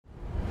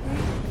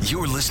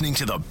You're listening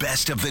to the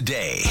best of the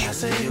day. I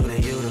say you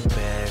the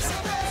best.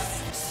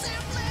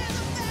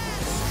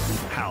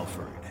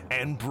 Halford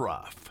and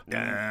Brough.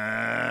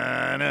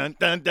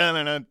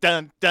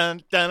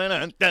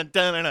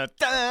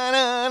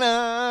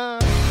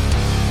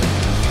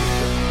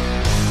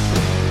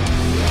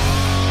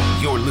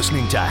 You're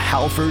listening to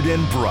Halford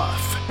and Brough.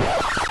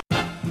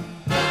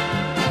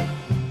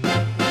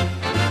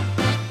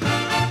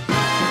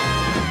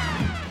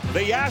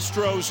 The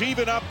Astros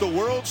even up the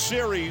World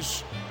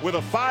Series with a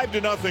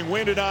 5-0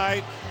 win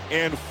tonight,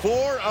 and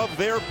 4 of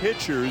their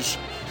pitchers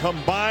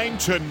combined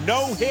to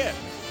no-hit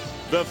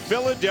the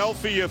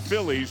Philadelphia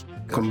Phillies.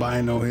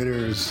 Combined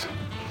no-hitters,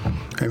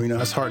 I mean,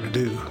 that's hard to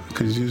do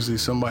because usually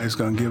somebody's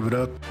going to give it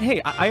up.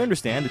 Hey, I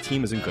understand the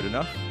team isn't good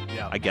enough.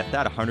 Yeah. I get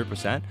that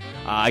 100%.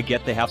 I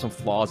get they have some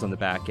flaws on the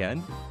back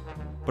end.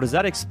 But does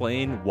that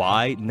explain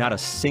why not a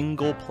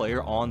single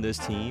player on this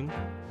team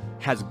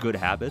has good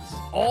habits?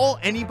 All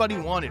anybody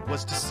wanted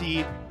was to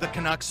see the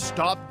Canucks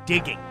stop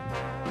digging,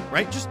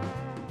 right? Just,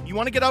 you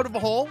want to get out of a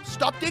hole?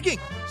 Stop digging.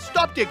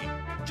 Stop digging.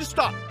 Just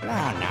stop.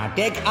 Now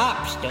dig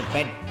up,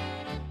 stupid.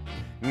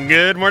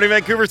 Good morning,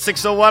 Vancouver.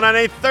 6:01 on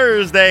a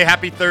Thursday.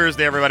 Happy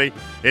Thursday, everybody.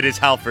 It is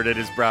Halford. It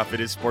is Brough. It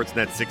is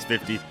Sportsnet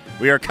 650.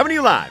 We are coming to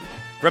you live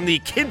from the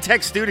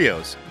Kintec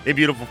Studios in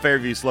beautiful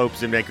Fairview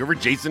Slopes in Vancouver.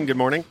 Jason, good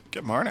morning.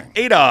 Good morning.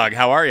 A-Dog,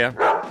 how are you?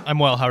 I'm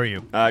well. How are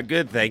you?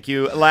 Good, thank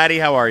you. Laddie,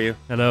 how are you?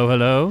 Hello,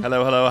 hello.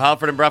 Hello, hello.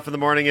 Halford and Brough in the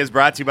morning is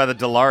brought to you by the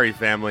Dilawri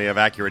family of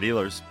Acura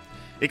dealers.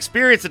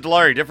 Experience the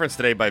Dilawri difference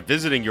today by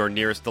visiting your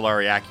nearest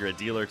Dilawri Acura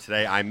dealer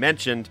today. I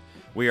mentioned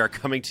we are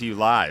coming to you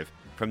live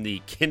from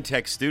the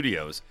Kintec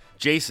Studios.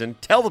 Jason,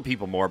 tell the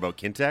people more about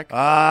Kintec.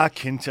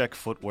 Kintec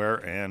Footwear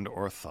and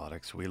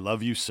Orthotics. We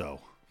love you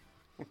so.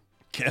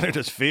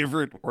 Canada's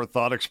favorite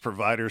orthotics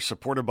provider,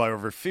 supported by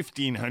over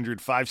 1,500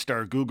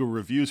 5-star Google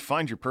reviews.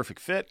 Find your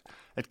perfect fit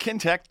at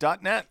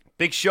kintec.net.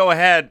 Big show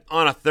ahead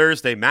on a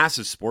Thursday.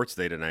 Massive sports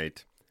day today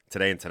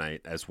and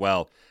tonight as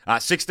well.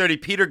 6:30,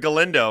 Peter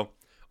Galindo,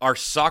 our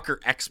soccer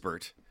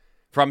expert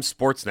from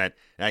Sportsnet.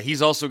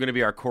 He's also going to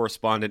be our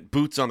correspondent,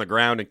 boots on the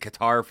ground in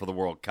Qatar for the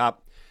World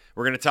Cup.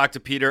 We're going to talk to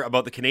Peter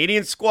about the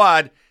Canadian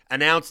squad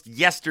announced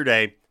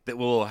yesterday that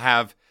will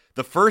have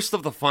the first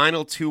of the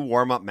final 2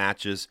 warm-up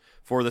matches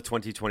for the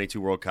 2022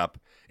 World Cup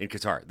in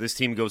Qatar. This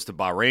team goes to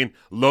Bahrain,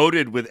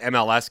 loaded with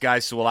MLS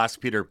guys, so we'll ask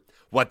Peter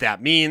what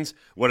that means.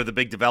 What are the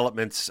big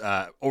developments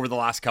over the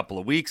last couple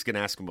of weeks? Going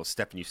to ask him about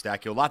Stephen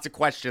Eustachio. Lots of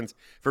questions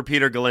for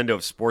Peter Galindo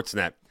of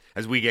Sportsnet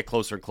as we get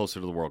closer and closer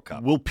to the World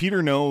Cup. Will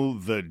Peter know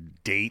the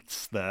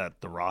dates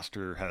that the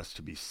roster has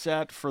to be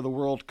set for the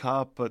World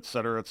Cup, et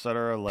cetera, et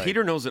cetera?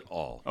 Peter knows it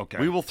all. Okay.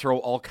 We will throw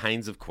all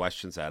kinds of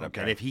questions at him,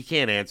 Okay. and if he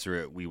can't answer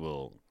it, we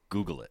will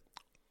Google it.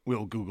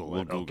 We'll Google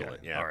it. Google Okay.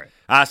 it, yeah. All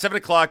right. 7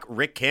 o'clock,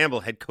 Rick Campbell,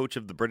 head coach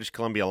of the British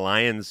Columbia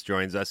Lions,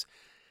 joins us.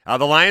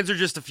 The Lions are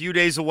just a few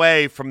days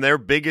away from their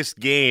biggest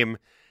game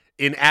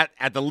in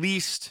at the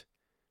least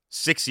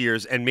 6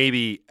 years and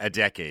maybe a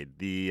decade.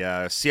 The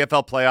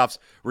CFL playoffs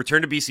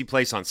return to BC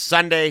Place on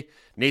Sunday.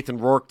 Nathan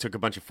Rourke took a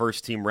bunch of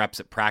first-team reps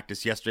at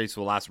practice yesterday,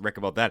 so we'll ask Rick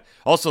about that.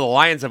 Also, the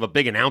Lions have a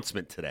big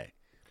announcement today.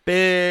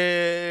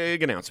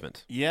 Big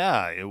announcement.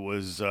 Yeah, it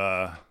was,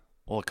 a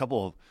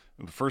couple of...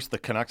 First, the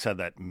Canucks had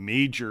that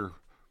major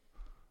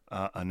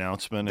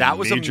announcement. That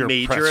was major a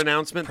major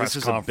announcement? Press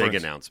This is a big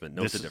conference. announcement.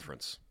 Note the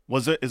difference.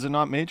 Was it? Is it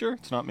not major?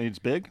 It's not made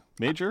big?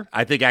 Major?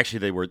 I think actually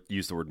they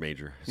used the word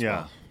major as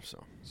Yeah.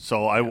 well.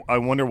 So I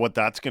wonder what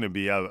that's going to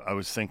be. I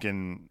was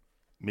thinking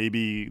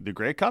maybe the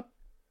Grey Cup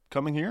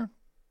coming here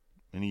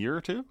in a year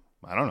or two.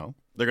 I don't know.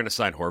 They're going to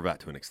sign Horvat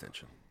to an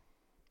extension.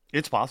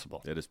 It's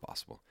possible. It is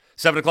possible.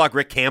 7 o'clock,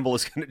 Rick Campbell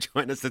is going to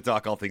join us to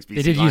talk all things BC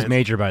They did Lions. use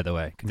major, by the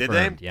way. Did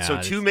Confirmed. they? Yeah,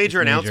 so 2 major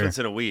announcements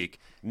in a week,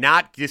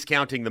 not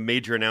discounting the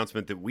major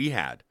announcement that we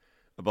had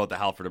about the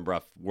Halford and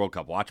Brough World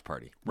Cup watch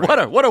party.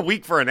 Right. What a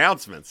week for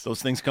announcements.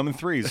 Those things come in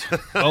threes.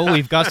 Oh,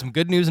 we've got some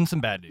good news and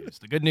some bad news.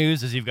 The good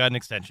news is you've got an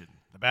extension.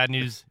 The bad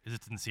news is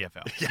it's in the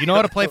CFL. You know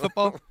how to play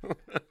football?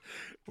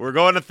 We're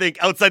going to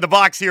think outside the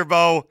box here,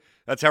 Bo.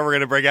 That's how we're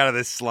going to break out of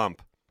this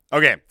slump.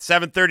 Okay,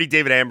 7:30,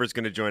 David Amber is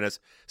going to join us,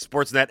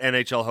 Sportsnet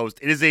NHL host.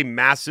 It is a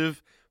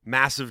massive,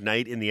 massive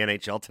night in the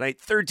NHL tonight.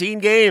 13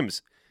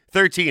 games.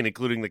 13,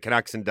 including the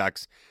Canucks and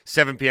Ducks.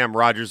 7 p.m.,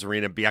 Rogers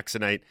Arena,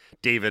 BX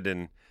David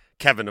and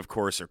Kevin, of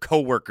course, are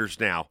co-workers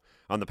now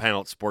on the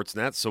panel at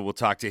Sportsnet, so we'll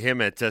talk to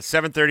him at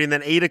 7:30, and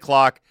then 8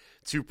 o'clock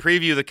to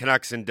preview the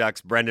Canucks and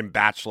Ducks, Brendan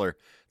Batchelor,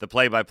 the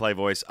play-by-play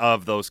voice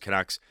of those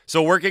Canucks.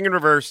 So working in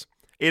reverse,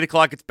 8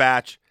 o'clock it's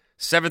Batch,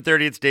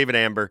 7:30 it's David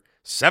Amber,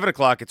 7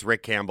 o'clock it's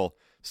Rick Campbell,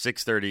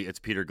 6:30 it's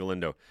Peter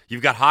Galindo.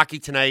 You've got hockey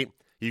tonight,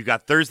 you've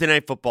got Thursday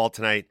Night Football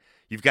tonight,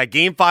 you've got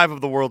Game 5 of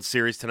the World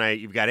Series tonight,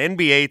 you've got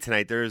NBA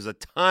tonight. There's a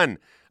ton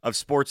of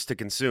sports to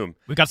consume.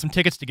 We've got some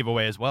tickets to give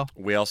away as well.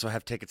 We also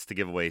have tickets to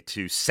give away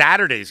to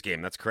Saturday's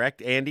game. That's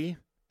correct, Andy?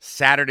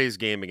 Saturday's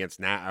game against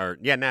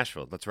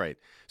Nashville. That's right.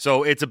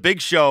 So it's a big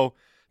show.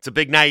 It's a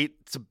big night.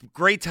 It's a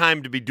great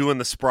time to be doing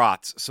the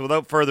Sprots. So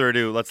without further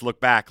ado, let's look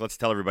back. Let's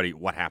tell everybody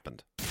what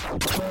happened.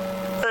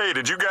 Hey,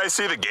 did you guys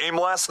see the game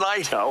last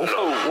night? No.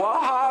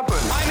 What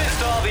happened? I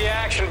missed all the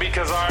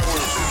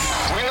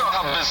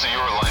as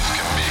your life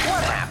can be.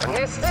 What happened?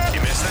 Missed it?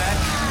 You missed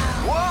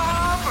that? What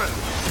happened?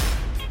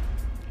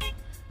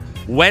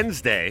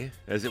 Wednesday,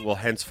 as it will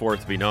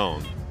henceforth be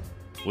known,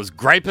 was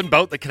griping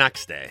about the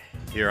Canucks Day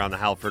here on the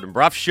Halford and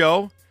Brough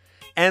Show,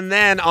 and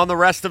then on the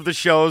rest of the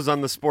shows on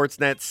the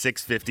Sportsnet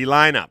 650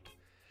 lineup.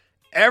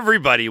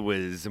 Everybody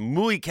was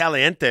muy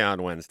caliente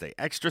on Wednesday.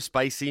 Extra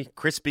spicy,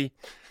 crispy,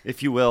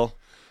 if you will.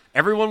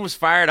 Everyone was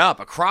fired up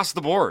across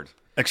the board.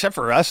 Except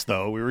for us,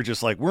 though, we were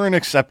just like, we're in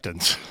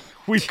acceptance.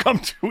 We've come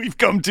to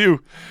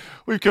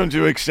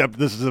accept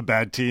this is a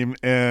bad team.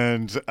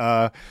 And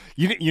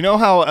you know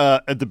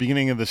how at the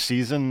beginning of the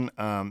season,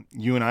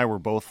 you and I were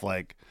both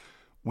like,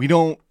 we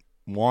don't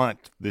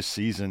want this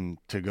season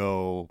to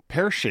go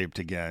pear-shaped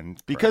again,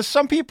 because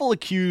some people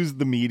accuse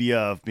the media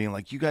of being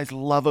like, you guys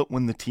love it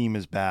when the team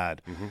is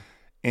bad. Mm-hmm.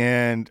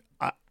 And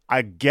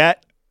I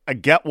get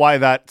why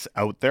that's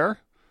out there.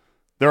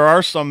 There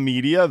are some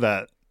media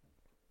that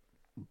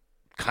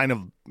kind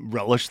of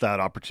relish that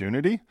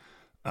opportunity.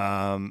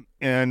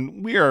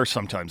 And we are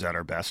sometimes at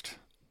our best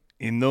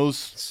in those.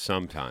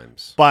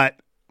 Sometimes. But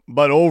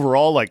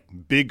overall, like,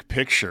 big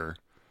picture,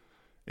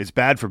 it's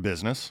bad for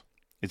business.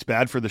 It's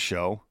bad for the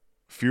show.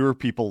 Fewer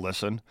people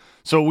listen.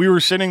 So we were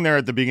sitting there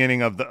at the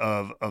beginning of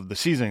the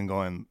season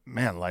going,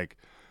 man, like,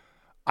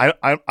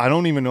 I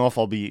don't even know if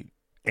I'll be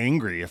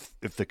angry if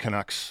the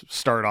Canucks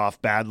start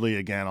off badly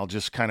again. I'll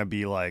just kind of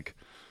be like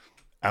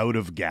out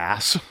of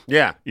gas.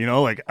 Yeah. You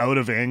know, like out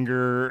of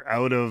anger,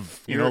 out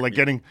of, like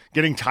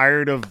getting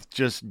tired of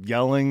just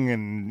yelling,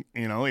 and,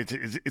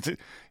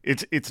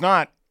 it's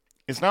not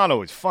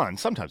always fun.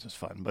 Sometimes it's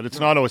fun, but it's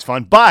not always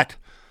fun. But,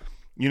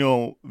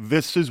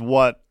 this is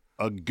what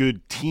a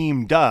good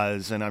team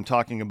does, and I'm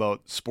talking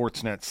about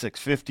Sportsnet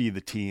 650,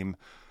 the team.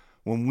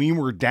 When we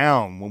were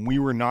down, when we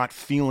were not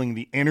feeling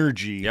the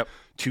energy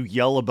to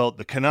yell about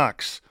the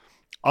Canucks,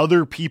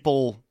 other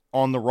people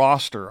on the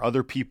roster,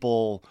 other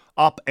people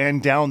up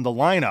and down the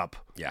lineup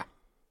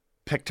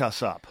picked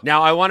us up.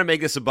 Now, I want to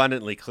make this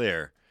abundantly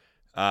clear.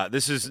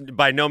 This is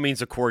by no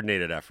means a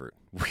coordinated effort.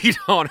 We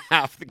don't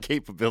have the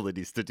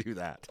capabilities to do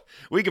that.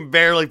 We can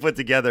barely put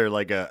together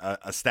like a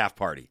staff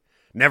party.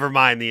 Never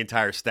mind the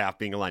entire staff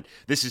being aligned.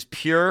 This is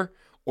pure,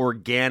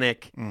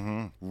 organic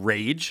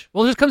rage.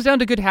 Well, it just comes down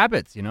to good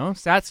habits,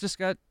 Sats just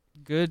got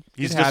good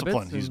He's habits.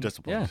 disciplined. He's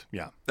disciplined.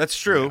 Yeah. That's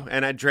true.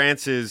 Yeah. And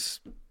Drance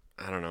is,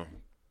 I don't know.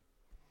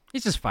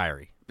 He's just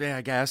fiery. Yeah,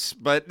 I guess.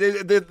 But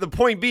the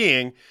point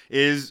being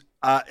is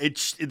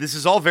this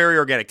is all very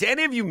organic. To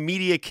any of you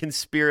media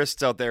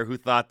conspiracists out there who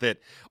thought that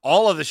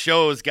all of the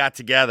shows got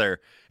together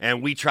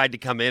and we tried to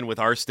come in with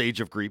our stage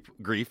of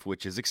grief,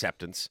 which is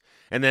acceptance,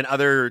 and then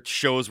other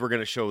shows were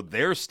going to show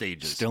their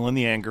stages. Still in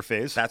the anger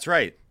phase. That's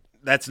right.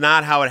 That's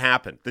not how it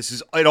happened.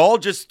 It all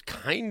just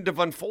kind of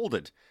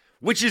unfolded,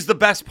 which is the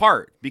best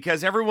part,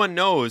 because everyone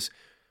knows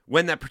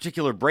when that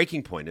particular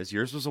breaking point is.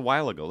 Yours was a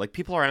while ago. Like,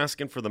 people are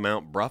asking for the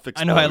Mount Brough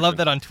explosion. I know. I love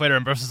that on Twitter,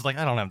 and Bruce is like,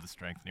 I don't have the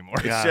strength anymore.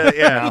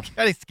 Yeah.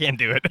 I just can't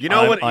do it. You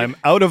know what? I'm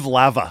out of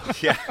lava.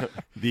 Yeah.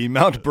 The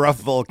Mount Brough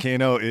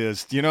volcano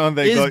is,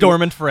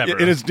 dormant forever.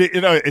 It is,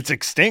 it's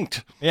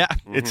extinct. Yeah.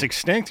 It's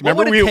extinct. What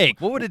would it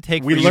take? What would it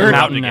take for you learned,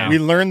 to mountain again? We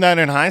learned that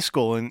in high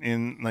school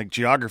in like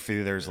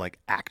geography. There's like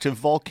active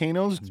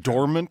volcanoes,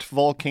 dormant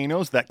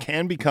volcanoes that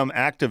can become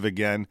active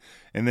again,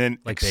 and then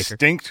like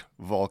extinct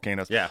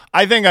volcanoes. Yeah.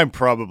 I think I'm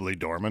probably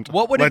dormant.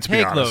 What would it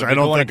take, though, I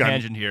don't go on a think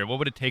tangent here? What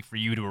would it take for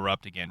you to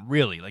erupt again?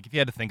 Really? Like, if you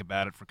had to think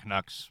about it for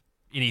Canucks,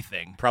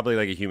 anything. Probably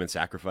like a human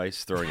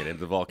sacrifice, throwing it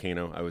into the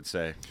volcano, I would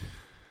say.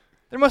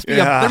 There must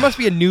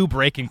be a new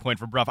breaking point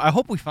for Brough. I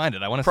hope we find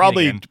it. I want to see it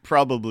again.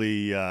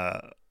 Probably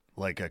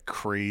like a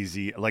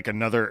crazy, like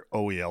another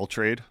OEL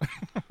trade.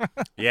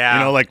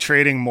 Yeah. Like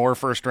trading more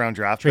first-round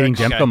draft Trading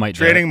picks. Demko might do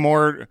Trading it.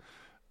 more.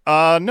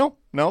 No.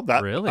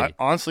 That Really?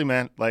 Honestly,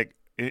 man, like,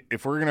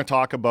 if we're gonna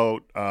talk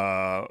about,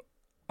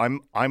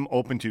 I'm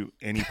open to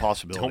any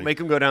possibility. Don't make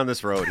him go down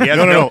this road. He has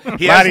No.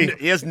 He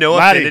has no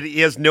Laddie. affinity.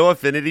 He has no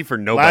affinity for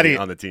nobody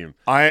on the team.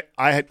 I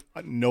had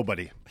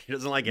nobody. He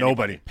doesn't like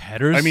Nobody. anybody.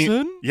 Pedersen? I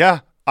mean,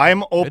 yeah,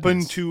 I'm open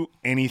Goodness. to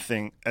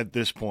anything at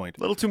this point.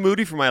 A little too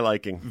moody for my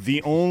liking.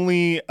 The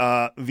only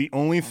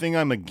thing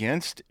I'm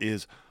against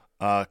is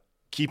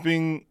keep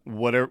doing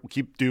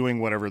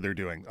whatever they're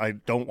doing. I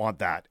don't want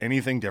that.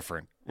 Anything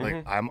different.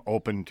 Like, I'm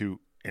open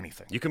to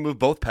anything. You can move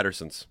both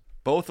Pedersens.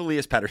 Both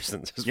Elias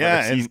Pedersens, as far Yeah,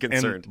 as he's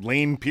concerned. and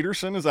Lane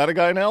Peterson, is that a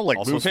guy now? Like,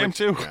 Also move him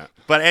too? Yeah.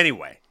 But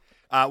anyway,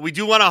 we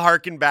do want to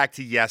harken back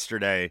to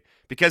yesterday,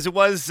 because it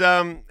was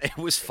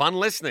fun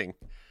listening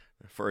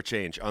for a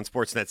change on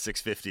Sportsnet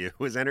 650. It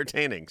was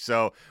entertaining.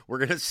 So we're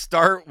going to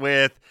start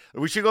with,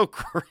 we should go,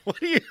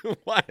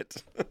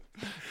 what?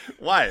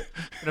 Why?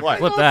 Why?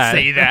 Flip that.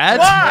 Say that.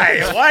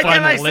 Why? Why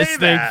can't I Fun say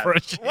listening that? for a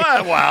change.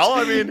 Well,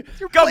 I mean,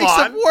 come place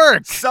on. of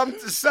work.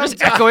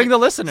 Sometimes echoing the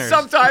listeners.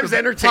 Sometimes Pop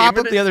entertainment.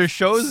 up the other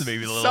shows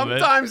maybe a little bit.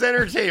 Sometimes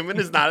entertainment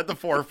is not at the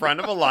forefront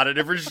of a lot of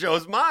different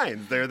shows'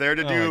 minds. They're there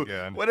to do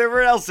God.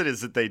 whatever else it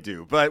is that they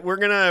do. But we're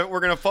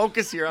gonna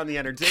focus here on the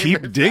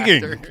entertainment. Keep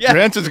digging. factor.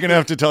 Grant is going to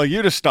have to tell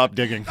you to stop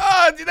digging.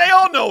 They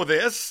all know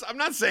this. I'm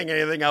not saying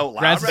anything out loud.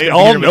 Grant's They gonna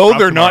all be here with know Rob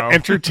they're tomorrow. not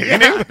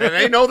entertaining. Yeah,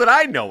 they know that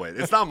I know it.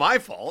 It's not my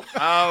fault.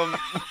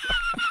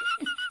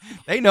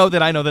 They know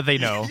that I know that they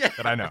know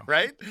that I know.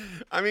 Right?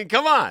 I mean,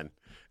 come on.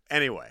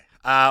 Anyway,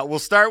 we'll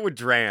start with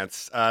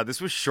Drance.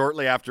 This was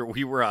shortly after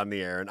we were on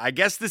the air, and I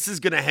guess this is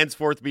going to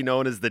henceforth be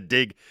known as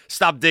the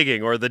stop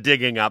digging or the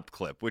digging up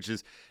clip, which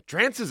is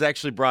Drance has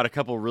actually brought a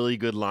couple really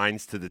good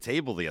lines to the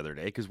table the other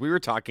day because we were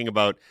talking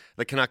about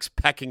the Canucks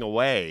pecking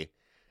away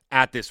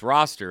at this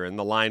roster, and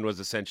the line was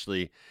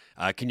essentially,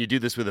 can you do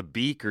this with a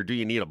beak or do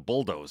you need a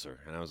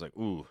bulldozer? And I was like,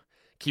 ooh,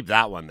 keep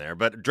that one there.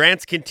 But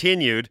Drance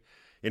continued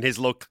in his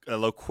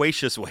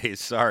loquacious ways.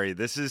 Sorry.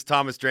 This is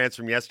Thomas Drance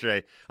from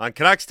yesterday on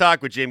Canucks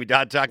Talk with Jamie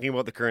Dodd talking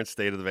about the current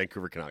state of the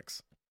Vancouver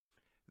Canucks.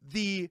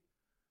 The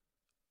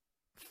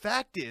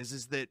fact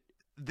is that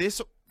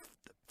this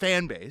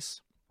fan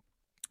base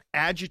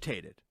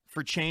agitated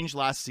for change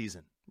last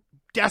season.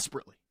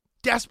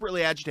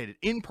 Desperately agitated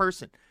in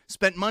person,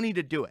 spent money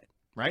to do it,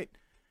 right?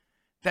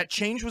 That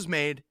change was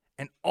made,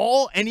 and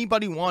all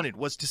anybody wanted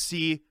was to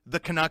see the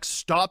Canucks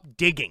stop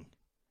digging,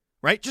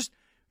 right? Just,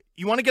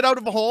 you want to get out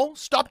of a hole?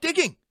 Stop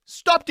digging.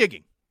 Stop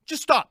digging.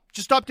 Just stop.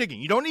 Just stop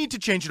digging. You don't need to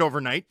change it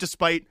overnight,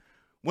 despite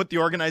what the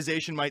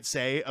organization might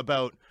say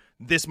about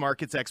this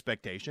market's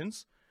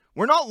expectations.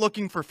 We're not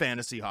looking for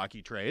fantasy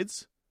hockey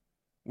trades.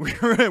 We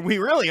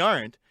really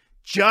aren't.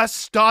 Just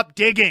stop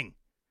digging.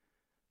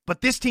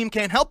 But this team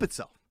can't help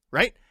itself,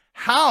 right?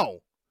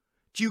 How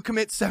do you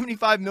commit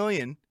 $75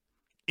 million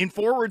in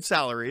forward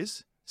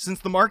salaries since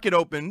the market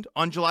opened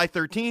on July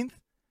 13th,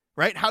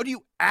 right? How do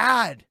you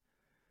add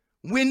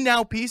win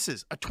now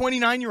pieces, a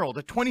 29-year-old,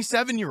 a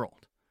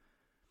 27-year-old,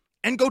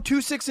 and go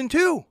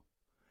 2-6-2?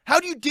 How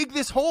do you dig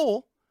this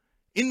hole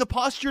in the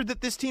posture that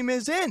this team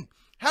is in?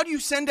 How do you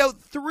send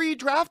out 3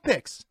 draft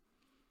picks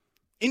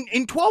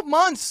in 12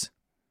 months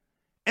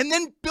and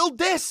then build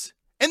this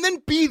and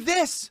then be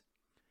this?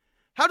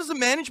 How does a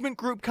management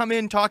group come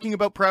in talking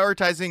about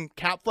prioritizing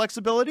cap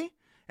flexibility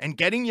and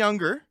getting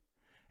younger,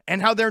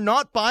 and how they're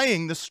not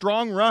buying the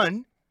strong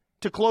run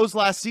to close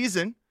last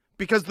season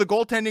because the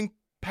goaltending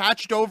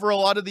patched over a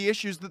lot of the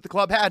issues that the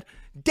club had?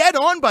 Dead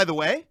on, by the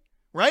way,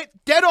 right?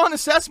 Dead on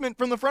assessment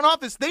from the front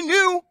office. They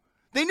knew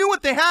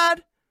what they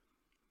had.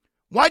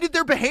 Why did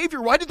their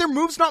behavior, why did their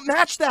moves not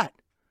match that?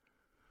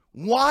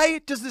 Why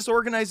does this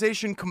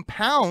organization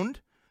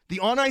compound the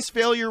on-ice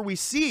failure we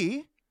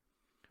see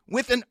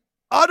with an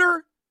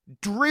utter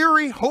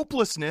dreary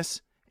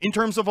hopelessness in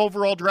terms of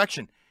overall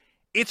direction?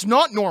 It's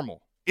not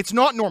normal. It's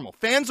not normal.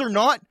 Fans are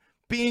not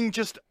being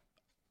just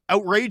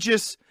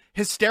outrageous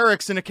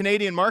hysterics in a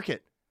Canadian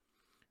market.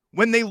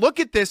 When they look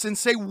at this and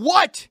say,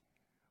 what?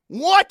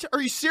 What? Are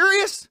you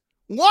serious?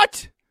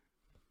 What?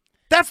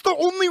 That's the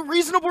only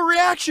reasonable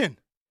reaction.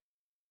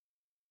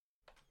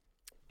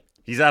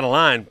 He's out of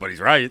line, but he's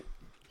right.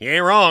 He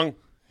ain't wrong.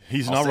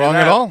 He's I'll not say wrong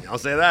that. at all. I'll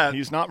say that.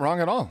 He's not wrong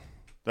at all.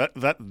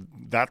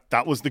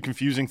 That was the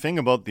confusing thing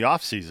about the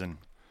offseason.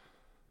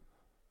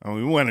 And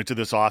we went into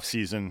this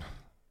offseason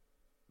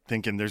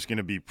thinking there's going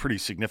to be pretty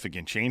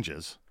significant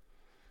changes.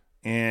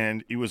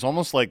 And it was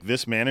almost like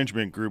this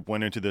management group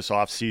went into this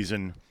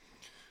offseason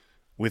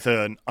with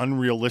an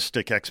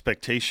unrealistic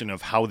expectation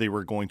of how they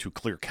were going to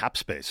clear cap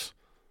space.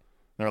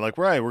 They're like,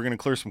 right, we're going to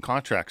clear some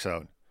contracts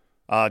out.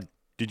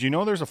 Did you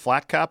know there's a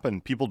flat cap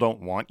and people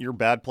don't want your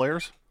bad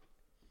players?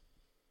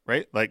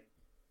 Right? Like,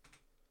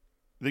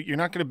 you're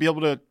not going to be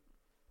able to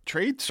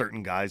trade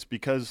certain guys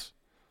because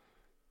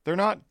they're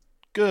not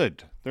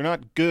good. They're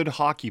not good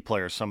hockey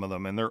players, some of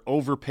them, and they're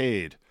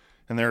overpaid.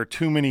 And there are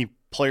too many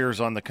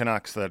players on the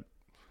Canucks that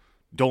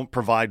don't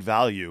provide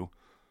value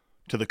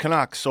to the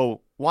Canucks.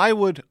 So why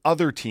would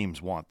other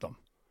teams want them?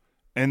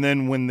 And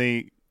then when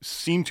they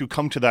seem to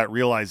come to that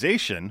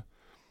realization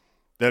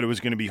that it was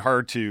going to be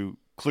hard to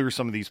clear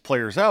some of these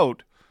players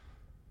out,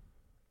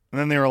 and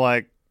then they were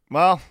like,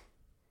 well,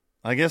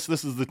 I guess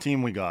this is the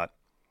team we got.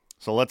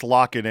 So let's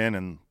lock it in.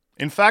 And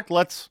in fact,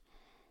 let's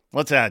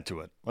add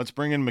to it. Let's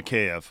bring in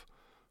Mikheyev,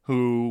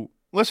 who,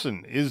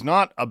 listen, is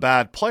not a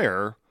bad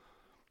player,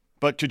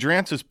 but to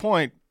Drance's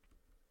point,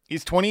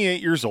 he's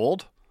 28 years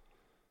old,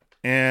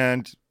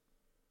 and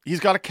he's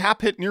got a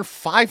cap hit near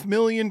 $5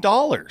 million,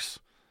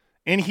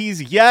 and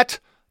he's yet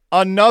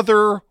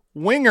another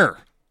winger.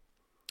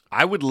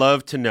 I would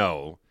love to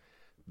know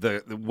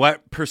the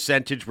what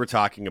percentage we're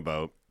talking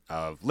about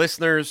of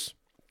listeners,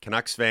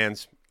 Canucks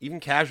fans, even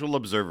casual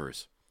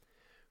observers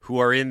who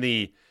are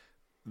in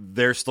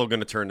they're still going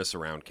to turn this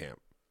around camp.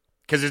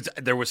 Because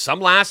there was some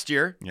last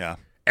year. Yeah.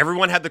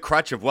 Everyone had the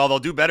crutch of, well, they'll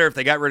do better if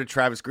they got rid of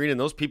Travis Green, and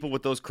those people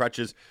with those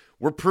crutches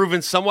were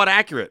proven somewhat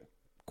accurate.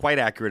 Quite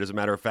accurate, as a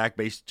matter of fact,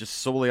 based just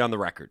solely on the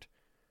record.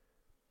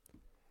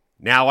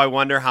 Now I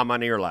wonder how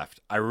many are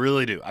left. I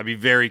really do. I'd be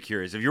very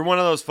curious. If you're one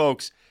of those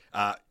folks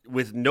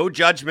with no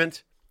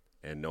judgment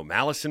and no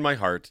malice in my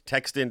heart,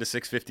 text into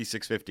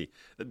 650-650,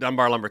 the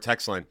Dunbar Lumber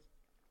text line.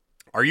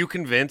 Are you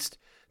convinced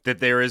that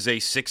there is a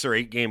 6 or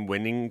 8 game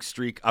winning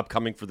streak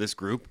upcoming for this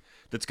group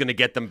that's going to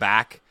get them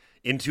back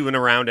into and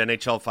around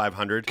NHL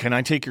 500? Can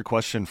I take your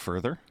question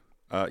further?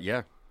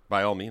 Yeah,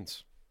 by all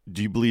means.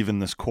 Do you believe in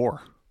this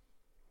core?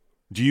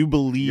 Do you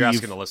believe... You're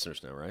asking the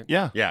listeners now, right?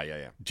 Yeah.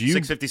 Yeah. Do you...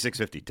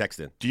 650-650, text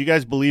in. Do you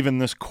guys believe in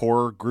this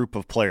core group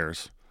of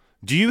players?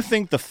 Do you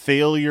think the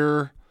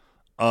failure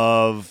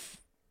of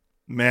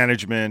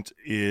management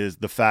is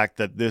the fact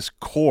that this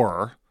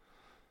core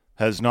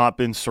has not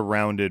been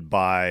surrounded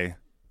by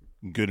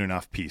good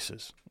enough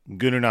pieces,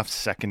 good enough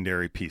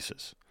secondary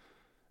pieces?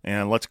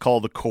 And let's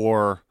call the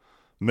core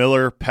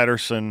Miller,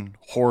 Pettersson,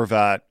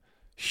 Horvat,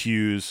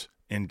 Hughes,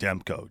 and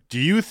Demko. Do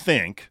you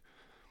think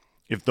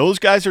if those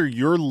guys are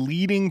your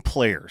leading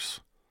players,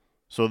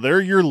 so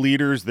they're your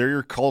leaders, they're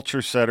your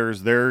culture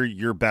setters, they're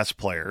your best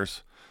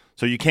players,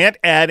 so you can't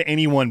add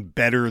anyone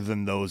better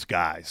than those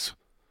guys,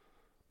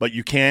 but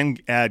you can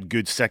add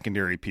good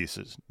secondary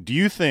pieces. Do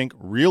you think,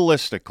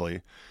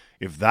 realistically,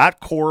 if that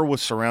core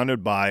was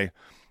surrounded by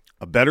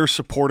a better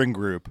supporting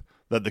group,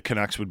 that the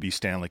Canucks would be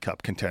Stanley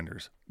Cup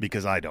contenders?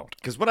 Because I don't.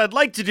 Because what I'd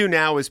like to do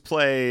now is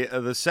play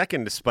the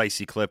second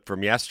spicy clip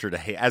from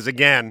yesterday, as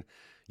again,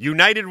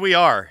 united we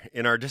are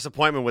in our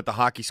disappointment with the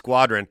hockey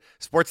squadron.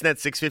 Sportsnet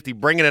 650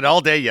 bringing it all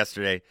day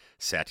yesterday.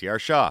 Satyar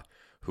Shah,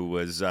 who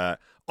was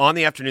on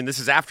the afternoon. This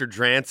is after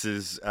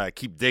Drance's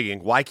Keep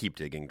Digging. Why Keep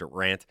Digging?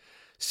 Rant.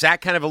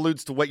 Sat kind of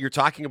alludes to what you're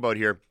talking about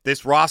here.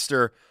 This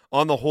roster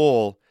on the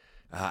whole,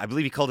 I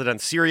believe he called it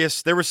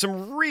unserious. There were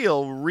some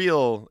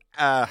real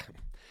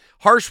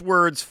harsh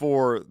words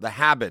for the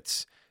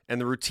habits and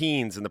the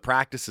routines and the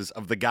practices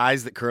of the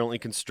guys that currently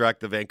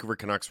construct the Vancouver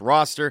Canucks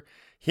roster.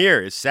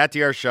 Here is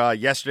Satyar Shah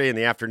yesterday in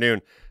the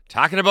afternoon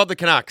talking about the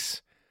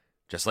Canucks,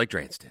 just like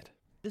Drance did.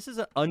 This is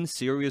an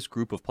unserious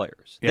group of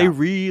players. Yeah. They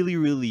really,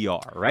 really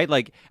are, right?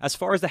 Like, as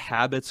far as the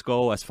habits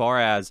go, as far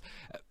as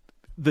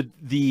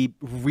the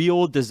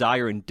real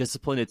desire and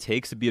discipline it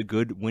takes to be a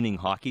good winning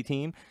hockey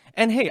team.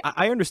 And hey,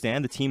 I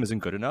understand the team isn't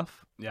good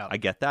enough. Yeah, I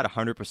get that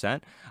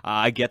 100%.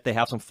 I get they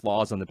have some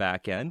flaws on the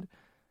back end.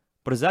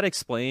 But does that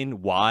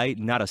explain why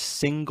not a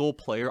single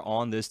player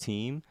on this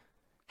team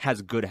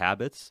has good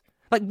habits?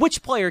 Like,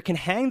 which player can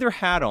hang their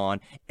hat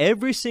on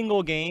every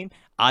single game?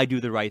 I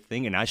do the right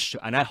thing, and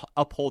I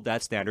uphold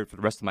that standard for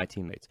the rest of my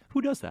teammates.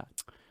 Who does that?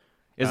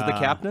 Is it the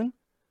captain?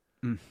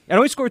 I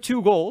know he scored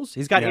 2 goals.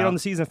 He's got 8 on the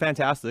season.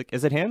 Fantastic.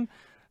 Is it him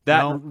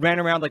that ran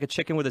around like a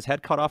chicken with his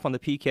head cut off on the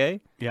PK?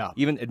 Yeah.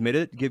 Even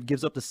admitted,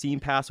 gives up the seam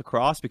pass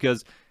across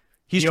because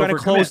he's trying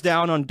to close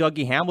down on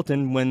Dougie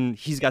Hamilton when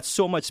he's got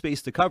so much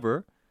space to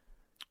cover.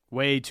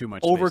 Way too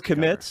much.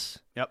 Overcommits.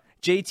 Yep.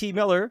 JT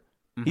Miller,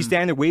 he's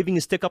standing there waving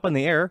his stick up in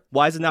the air.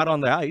 Why is it not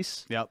on the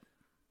ice? Yep.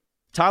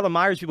 Tyler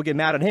Myers, people get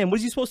mad at him. What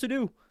is he supposed to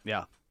do?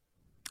 Yeah.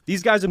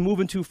 These guys are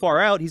moving too far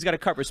out. He's got to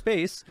cover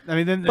space. I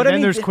mean, then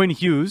there's Quinn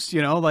Hughes,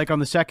 like on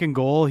the second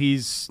goal,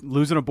 he's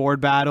losing a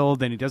board battle,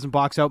 then he doesn't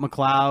box out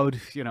McLeod,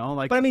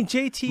 But I mean,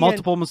 JT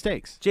multiple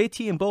mistakes.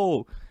 JT and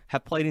Bo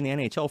have played in the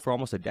NHL for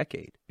almost a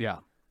decade. Yeah.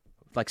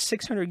 Like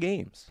 600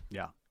 games.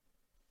 Yeah.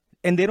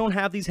 And they don't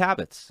have these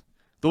habits.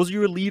 Those are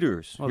your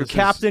leaders. Your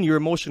captain, your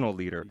emotional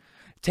leader.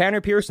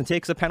 Tanner Pearson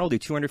takes a penalty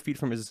 200 feet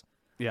from his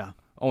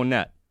own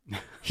net.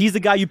 He's the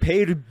guy you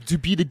pay to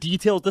be the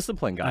detailed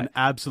discipline guy. An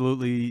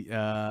absolutely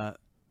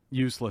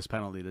useless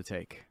penalty to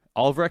take.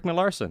 Oliver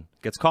Ekman-Larsson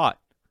gets caught.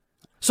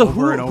 So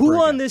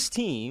who on this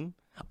team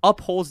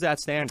upholds that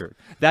standard,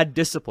 that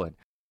discipline?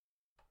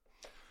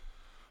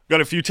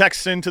 Got a few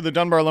texts into the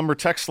Dunbar Lumber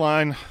text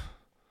line.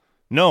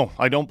 No,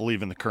 I don't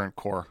believe in the current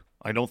core.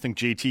 I don't think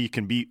JT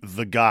can be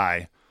the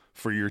guy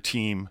for your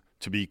team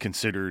to be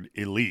considered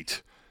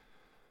elite.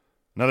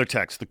 Another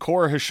text. The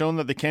core has shown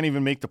that they can't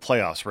even make the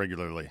playoffs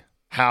regularly.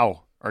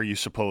 How are you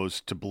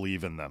supposed to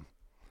believe in them?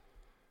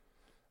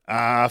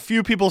 A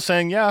few people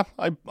saying, yeah,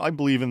 I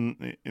believe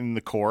in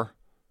the core.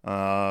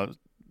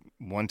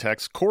 One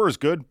text, core is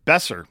good.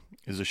 Besser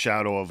is a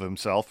shadow of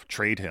himself.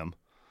 Trade him.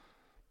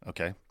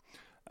 Okay.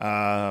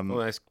 Well,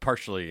 that's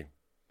partially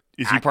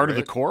Is he part of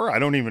the core? I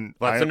don't even...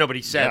 Well, so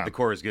nobody said the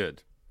core is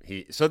good.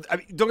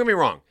 Don't get me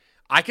wrong.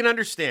 I can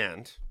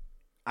understand.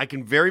 I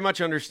can very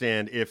much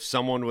understand if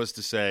someone was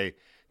to say,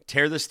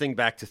 tear this thing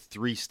back to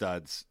 3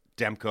 studs,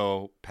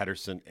 Demko,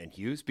 Pettersson, and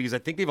Hughes, because I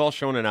think they've all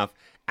shown enough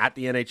at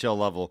the NHL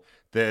level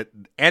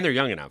and they're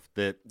young enough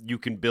that you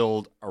can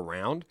build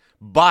around.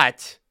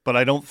 But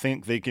I don't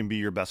think they can be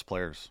your best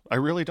players. I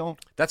really don't.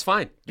 That's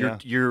fine.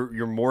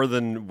 You're more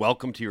than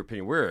welcome to your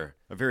opinion. We're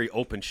a very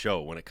open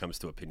show when it comes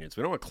to opinions.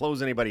 We don't want to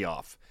close anybody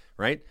off,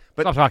 right?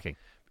 But stop talking.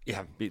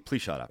 Yeah,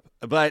 please shut up.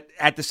 But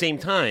at the same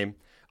time,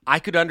 I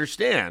could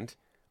understand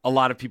a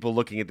lot of people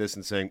looking at this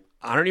and saying,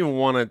 I don't even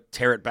want to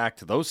tear it back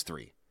to those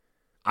 3.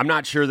 I'm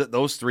not sure that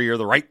those 3 are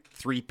the right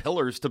 3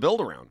 pillars to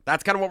build around.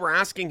 That's kind of what we're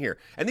asking here.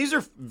 And these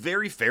are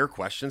very fair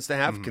questions to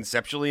have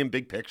conceptually and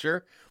big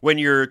picture. When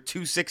you're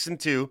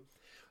 2-6-2,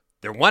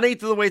 They're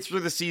 1/8 of the way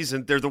through the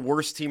season. They're the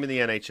worst team in the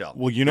NHL.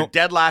 Well, They're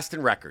dead last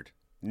in record.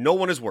 No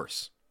one is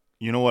worse.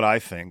 You know what I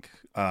think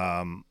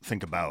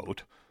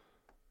about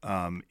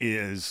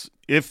is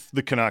if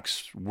the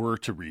Canucks were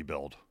to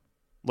rebuild,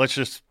 let's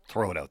just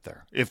throw it out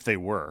there. If they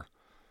were,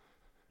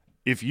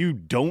 if you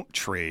don't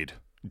trade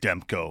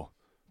Demko,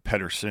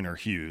 Pettersson, or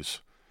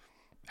Hughes,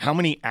 how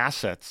many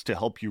assets to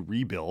help you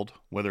rebuild,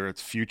 whether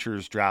it's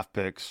futures, draft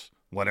picks,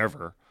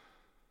 whatever,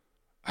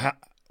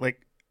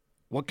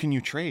 what can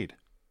you trade?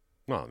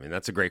 Well, I mean,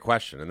 that's a great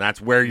question. And that's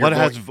where you're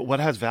what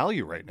has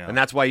value right now? And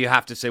that's why you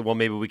have to say, well,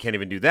 maybe we can't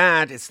even do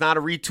that. It's not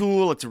a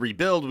retool. It's a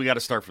rebuild. We got to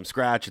start from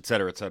scratch, et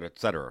cetera, et cetera, et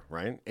cetera,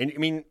 right? And, I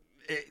mean,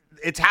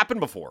 it's happened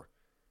before.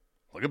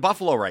 Look at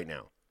Buffalo right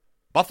now.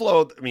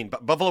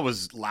 Buffalo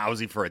was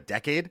lousy for a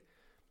decade,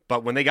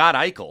 but when they got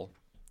Eichel,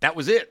 that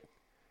was it,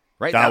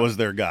 right? That was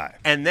their guy.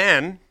 And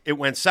then it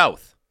went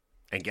south.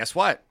 And guess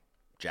what?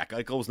 Jack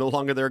Eichel was no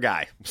longer their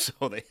guy. So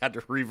they had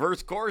to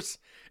reverse course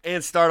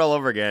and start all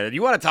over again. And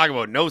you want to talk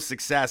about no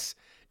success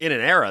in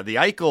an era. The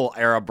Eichel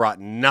era brought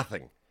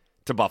nothing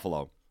to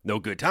Buffalo. No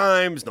good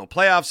times, no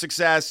playoff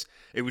success.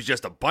 It was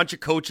just a bunch of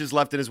coaches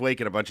left in his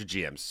wake and a bunch of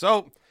GMs.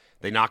 So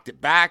they knocked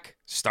it back,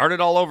 started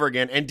all over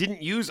again, and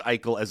didn't use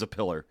Eichel as a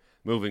pillar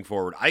moving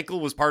forward.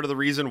 Eichel was part of the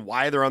reason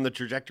why they're on the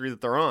trajectory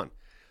that they're on.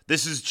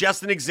 This is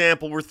just an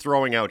example we're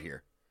throwing out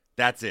here.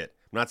 That's it.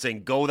 I'm not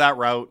saying go that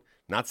route.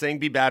 Not saying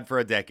be bad for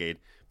a decade,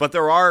 but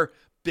there are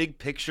big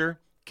picture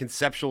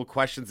conceptual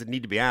questions that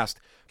need to be asked,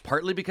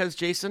 partly because,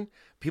 Jason,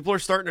 people are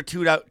starting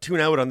to tune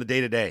out on the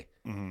day-to-day.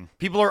 Mm-hmm.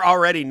 People are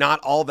already not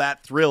all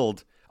that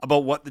thrilled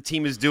about what the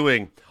team is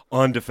doing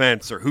on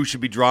defense or who should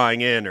be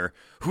drawing in or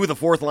who the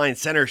fourth-line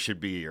center should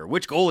be or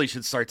which goalie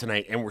should start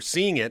tonight, and we're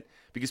seeing it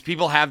because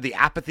people have the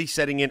apathy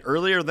setting in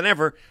earlier than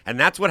ever, and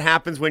that's what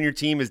happens when your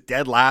team is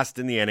dead last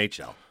in the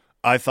NHL.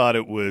 I thought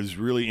it was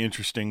really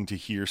interesting to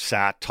hear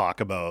Sat talk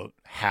about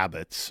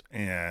habits,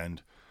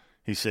 and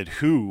he said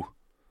who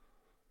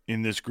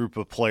in this group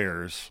of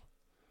players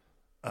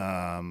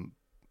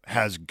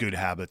has good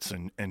habits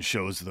and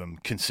shows them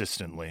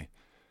consistently.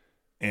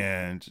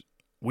 And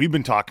we've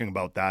been talking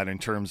about that in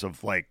terms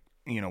of, like,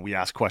 you know, we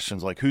ask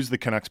questions like, who's the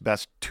Canucks'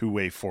 best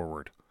two-way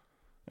forward?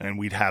 And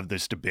we'd have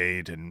this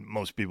debate, and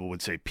most people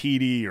would say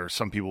Petey, or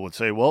some people would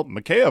say, well,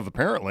 Mikheyev,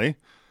 apparently.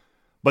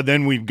 But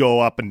then we'd go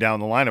up and down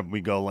the lineup. We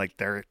go like,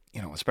 they're,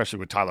 you know, especially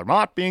with Tyler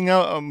Mott being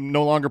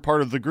no longer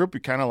part of the group, you're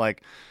kind of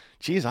like,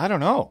 geez, I don't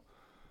know.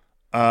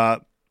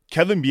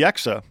 Kevin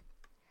Bieksa,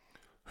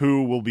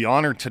 who will be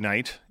honored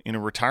tonight in a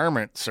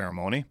retirement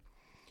ceremony,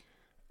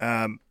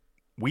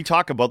 we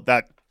talk about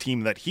that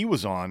team that he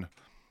was on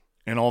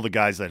and all the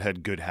guys that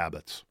had good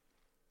habits,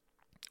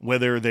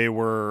 whether they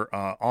were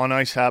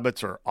on-ice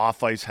habits or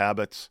off-ice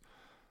habits.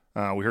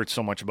 We heard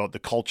so much about the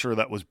culture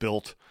that was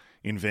built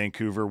in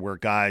Vancouver where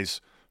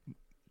guys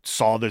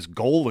saw this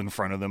goal in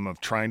front of them of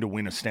trying to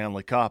win a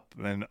Stanley Cup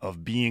and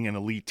of being an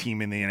elite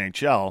team in the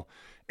NHL,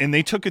 and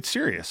they took it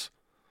serious.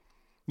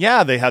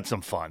 Yeah, they had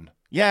some fun.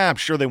 Yeah, I'm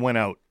sure they went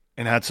out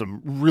and had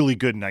some really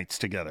good nights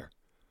together.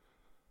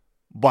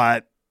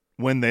 But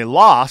when they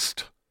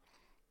lost,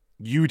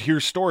 you'd hear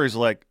stories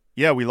like,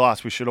 yeah, we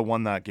lost. We should have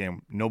won that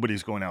game.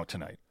 Nobody's going out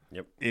tonight.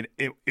 Yep.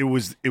 It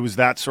was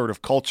that sort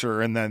of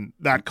culture, and then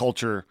that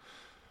culture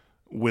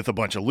with a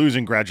bunch of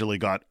losing gradually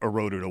got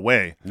eroded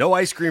away. No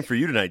ice cream for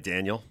you tonight,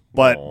 Daniel.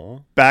 But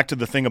back to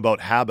the thing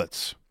about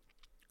habits.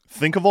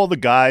 Think of all the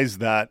guys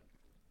that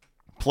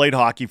played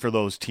hockey for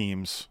those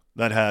teams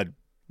that had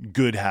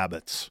good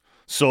habits.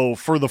 So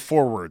for the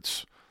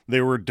forwards, they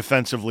were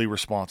defensively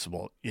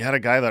responsible. You had a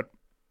guy that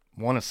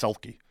won a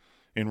Selke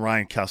in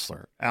Ryan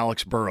Kessler.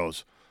 Alex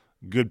Burrows,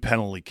 good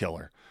penalty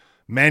killer.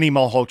 Manny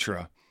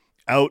Malhotra,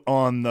 out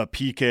on the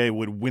PK,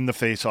 would win the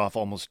faceoff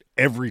almost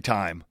every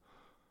time,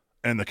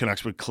 and the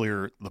Canucks would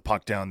clear the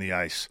puck down the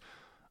ice.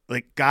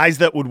 Like, guys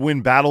that would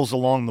win battles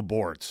along the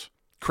boards.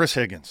 Chris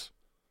Higgins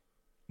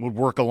would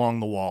work along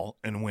the wall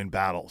and win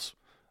battles.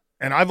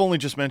 And I've only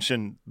just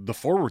mentioned the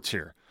forwards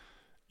here.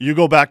 You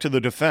go back to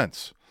the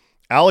defense.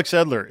 Alex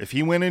Edler, if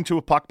he went into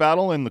a puck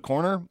battle in the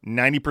corner,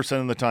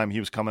 90% of the time he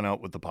was coming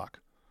out with the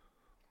puck.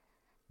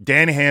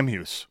 Dan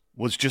Hamhuis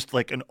was just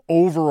like an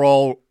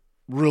overall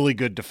really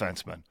good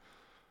defenseman.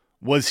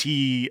 Was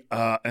he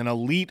an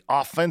elite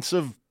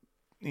offensive?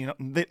 You know,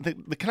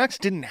 the Canucks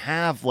didn't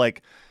have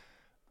like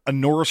a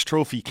Norris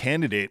Trophy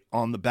candidate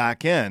on the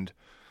back end,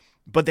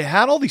 but they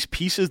had all these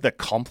pieces that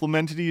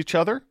complemented each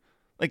other.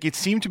 Like, it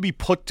seemed to be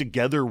put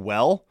together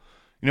well.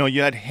 You know,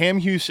 you had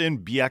Hamhuis and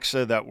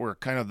Bieksa that were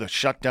kind of the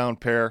shutdown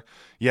pair.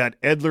 You had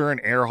Edler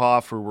and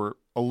Ehrhoff who were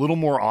a little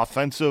more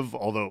offensive,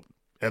 although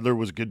Edler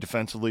was good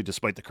defensively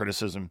despite the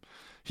criticism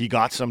he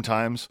got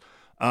sometimes.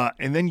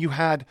 And then you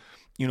had,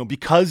 you know,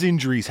 because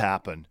injuries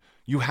happen,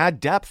 you had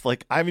depth.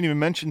 Like, I haven't even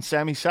mentioned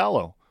Sammy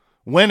Salo.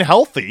 When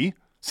healthy,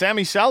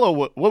 Sammy Salo,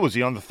 what was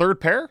he, on the third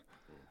pair?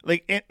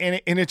 Like, and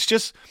it's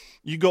just,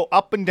 you go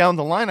up and down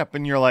the lineup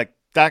and you're like,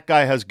 that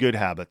guy has good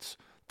habits.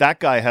 That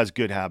guy has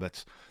good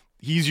habits.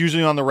 He's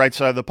usually on the right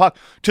side of the puck,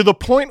 to the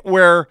point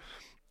where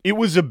it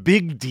was a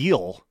big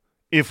deal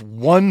if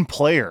one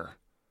player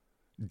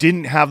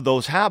didn't have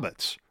those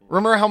habits.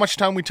 Remember how much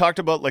time we talked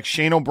about like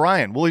Shane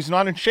O'Brien? Well, he's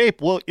not in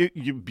shape. Well, do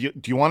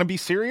you want to be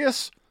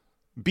serious?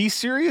 Be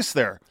serious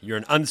there. You're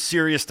an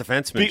unserious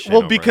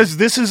defenseman. Because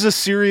this is a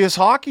serious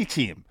hockey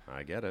team.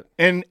 I get it.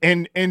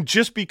 And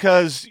just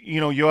because,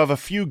 you have a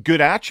few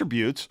good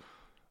attributes,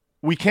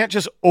 we can't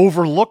just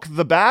overlook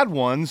the bad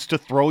ones to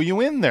throw you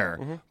in there.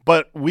 Mm-hmm.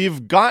 But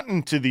we've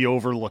gotten to the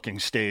overlooking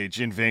stage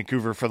in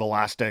Vancouver for the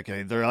last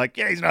decade. They're like,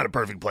 yeah, he's not a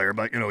perfect player,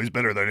 but, he's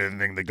better than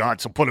anything they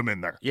got, so put him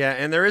in there. Yeah,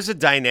 and there is a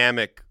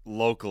dynamic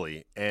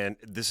locally, and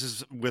this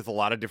is with a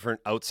lot of different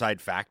outside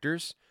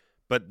factors,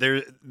 but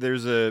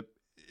there's a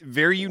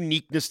very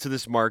uniqueness to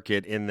this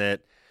market in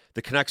that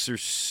the Canucks are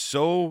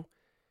so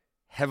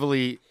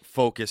heavily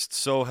focused,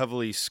 so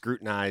heavily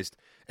scrutinized,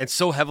 and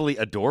so heavily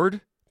adored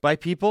by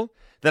people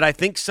that I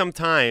think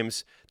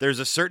sometimes there's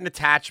a certain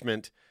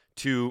attachment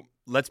to,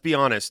 let's be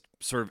honest,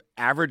 sort of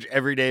average,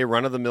 everyday,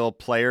 run-of-the-mill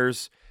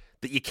players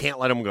that you can't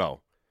let them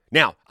go.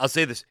 Now, I'll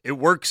say this. It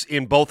works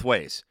in both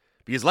ways.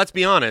 Because let's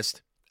be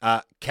honest,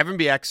 Kevin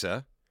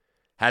Bieksa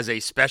has a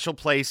special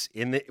place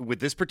with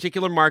this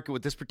particular market,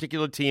 with this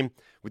particular team,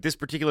 with this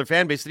particular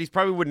fan base that he's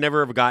probably would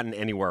never have gotten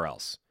anywhere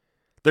else.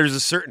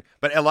 There's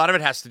but a lot of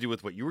it has to do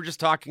with what you were just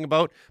talking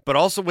about, but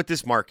also with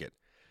this market.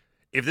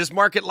 If this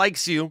market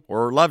likes you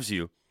or loves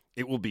you,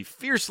 it will be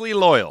fiercely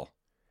loyal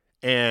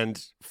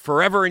and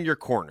forever in your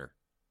corner,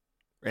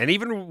 and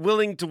even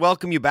willing to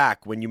welcome you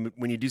back when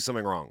you do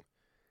something wrong.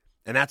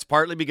 And that's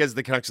partly because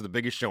the Canucks are the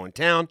biggest show in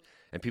town,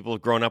 and people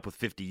have grown up with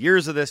 50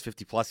 years of this,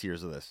 50 plus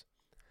years of this.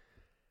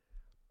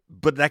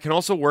 But that can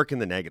also work in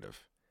the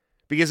negative,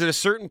 because at a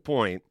certain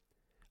point,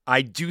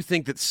 I do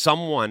think that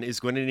someone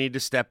is going to need to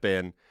step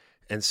in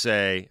and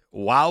say,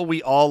 while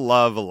we all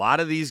love a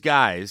lot of these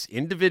guys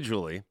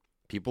individually,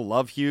 people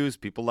love Hughes,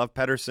 people love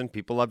Pettersson,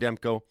 people love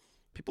Demko,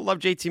 people love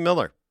JT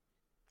Miller,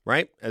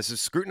 right? As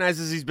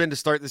scrutinized as he's been to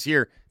start this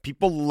year,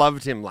 people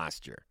loved him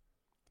last year,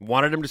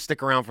 wanted him to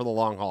stick around for the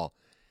long haul.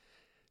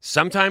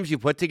 Sometimes you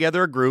put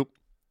together a group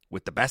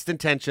with the best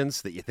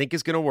intentions that you think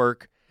is going to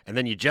work, and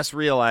then you just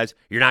realize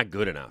you're not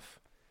good enough.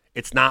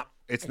 It's not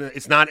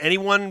any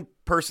one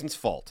person's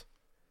fault.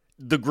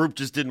 The group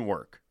just didn't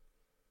work.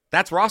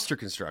 That's roster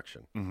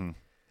construction. Mm-hmm.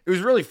 It was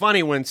really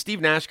funny when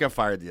Steve Nash got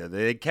fired the other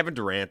day. They had Kevin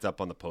Durant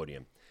up on the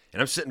podium. And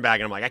I'm sitting back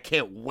and I'm like, I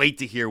can't wait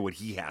to hear what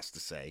he has to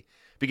say,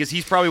 because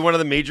he's probably one of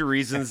the major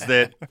reasons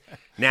that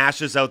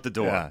Nash is out the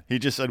door. Yeah, he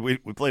just said we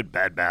played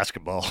bad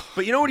basketball.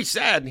 But you know what he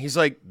said? He's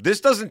like, this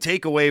doesn't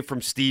take away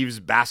from Steve's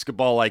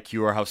basketball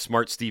IQ or how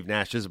smart Steve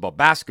Nash is about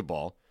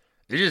basketball.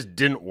 It just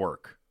didn't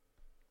work.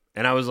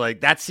 And I was like,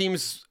 that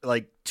seems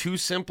like too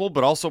simple,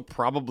 but also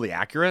probably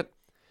accurate,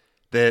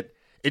 that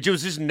it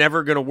was just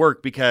never going to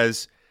work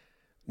because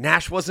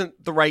Nash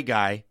wasn't the right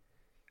guy.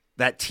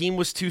 That team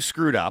was too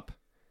screwed up,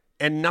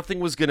 and nothing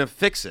was going to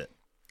fix it.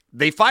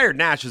 They fired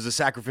Nash as a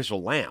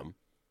sacrificial lamb.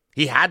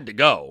 He had to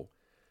go.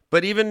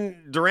 But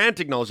even Durant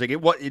acknowledged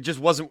it just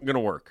wasn't going to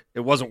work.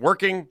 It wasn't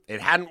working,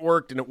 it hadn't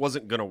worked, and it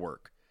wasn't going to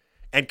work.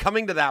 And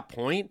coming to that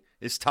point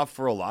is tough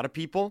for a lot of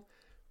people,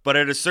 but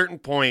at a certain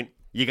point,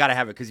 you got to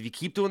have it. Because if you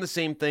keep doing the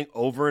same thing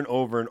over and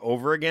over and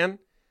over again,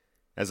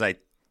 as I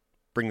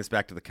bring this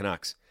back to the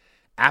Canucks,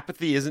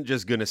 apathy isn't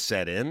just going to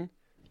set in.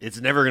 It's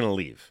never going to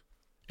leave.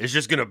 It's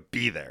just going to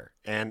be there.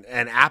 And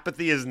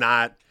apathy is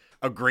not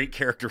a great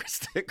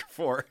characteristic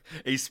for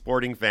a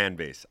sporting fan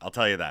base. I'll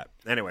tell you that.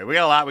 Anyway, we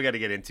got a lot we got to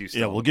get into.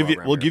 Yeah, we'll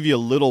give you a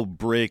little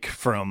break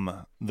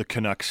from the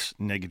Canucks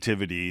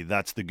negativity.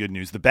 That's the good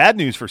news. The bad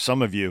news for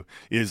some of you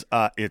is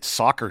it's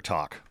soccer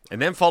talk.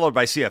 And then followed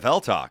by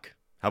CFL talk.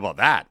 How about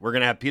that? We're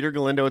going to have Peter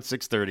Galindo at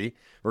 6:30.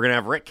 We're going to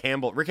have Rick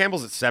Campbell. Rick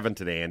Campbell's at 7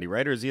 today, Andy,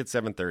 right? Or is he at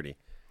 7:30?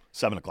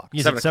 7 o'clock.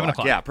 He's at 7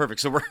 o'clock. Yeah,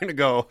 perfect. So we're going to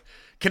go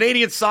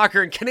Canadian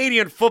soccer and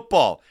Canadian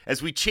football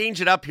as we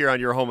change it up here on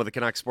your home of the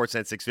Canucks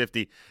Sportsnet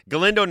 650.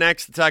 Galindo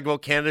next to talk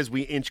about Canada as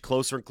we inch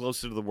closer and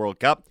closer to the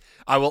World Cup.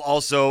 I will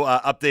also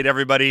update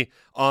everybody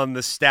on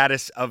the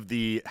status of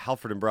the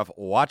Halford and Brough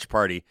watch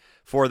party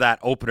for that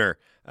opener,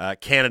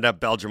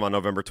 Canada-Belgium on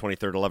November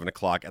 23rd, 11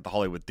 o'clock at the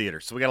Hollywood Theater.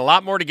 So we got a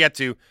lot more to get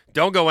to.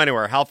 Don't go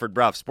anywhere. Halford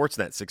Brough,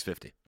 Sportsnet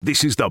 650.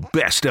 This is the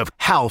best of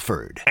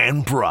Halford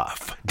and Brough.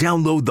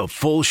 Download the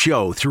full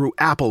show through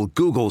Apple,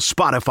 Google,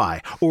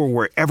 Spotify, or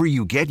wherever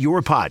you get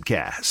your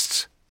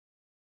podcasts.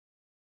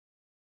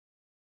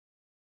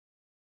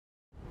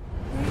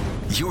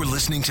 You're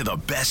listening to the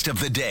best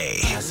of the day.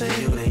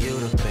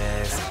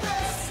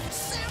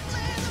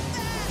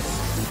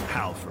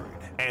 Halford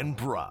and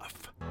Brough.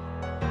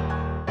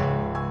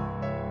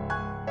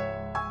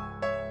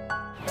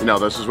 You know,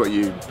 this is what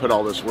you put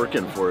all this work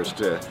in for, is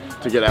to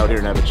get out here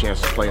and have a chance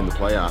to play in the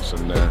playoffs.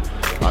 And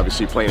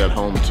obviously playing at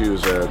home, too,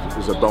 is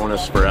a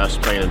bonus for us,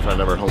 playing in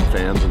front of our home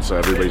fans. And so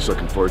everybody's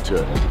looking forward to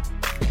it.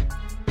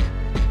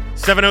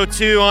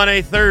 7:02 on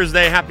a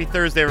Thursday. Happy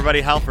Thursday,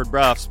 everybody. Halford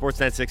Brough,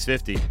 Sportsnet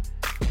 650.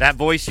 That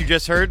voice you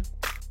just heard,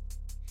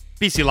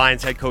 BC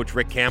Lions head coach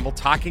Rick Campbell,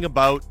 talking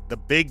about the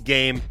big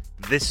game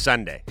this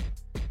Sunday.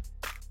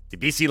 The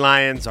BC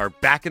Lions are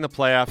back in the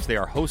playoffs. They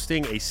are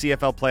hosting a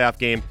CFL playoff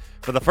game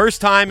for the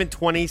first time in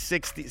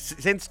 2016,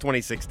 since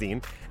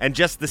 2016, and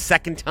just the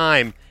second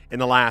time in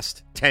the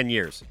last 10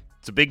 years.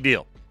 It's a big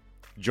deal.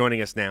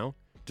 Joining us now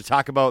to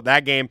talk about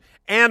that game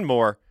and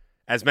more,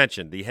 as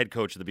mentioned, the head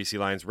coach of the BC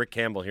Lions, Rick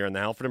Campbell, here on the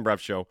Halford and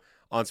Bruff Show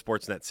on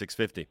Sportsnet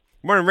 650.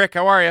 Good morning, Rick.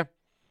 How are you?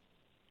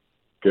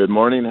 Good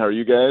morning. How are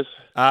you guys?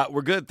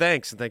 We're good,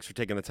 thanks, and thanks for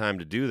taking the time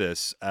to do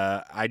this.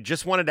 I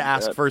just wanted to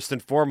ask first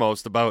and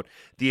foremost about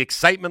the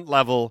excitement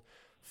level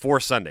for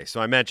Sunday.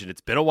 So I mentioned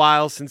it's been a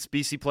while since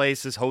BC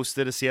Place has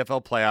hosted a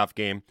CFL playoff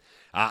game.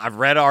 I've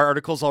read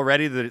articles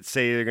already that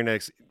say they're going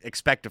to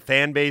expect a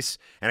fan base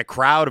and a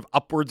crowd of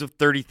upwards of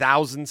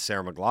 30,000.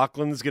 Sarah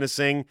McLachlan is going to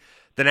sing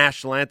the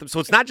national anthem. So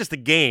it's not just a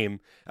game.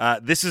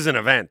 This is an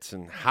event.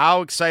 And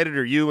how excited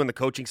are you and the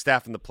coaching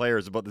staff and the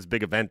players about this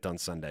big event on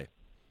Sunday?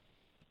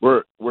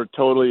 We're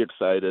totally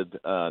excited.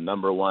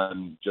 Number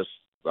one, just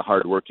the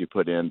hard work you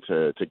put in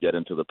to get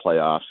into the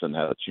playoffs and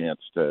have a chance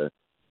to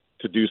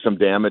do some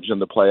damage in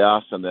the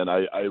playoffs. And then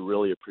I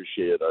really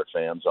appreciated our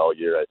fans all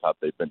year. I thought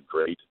they've been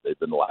great. They've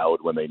been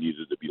loud when they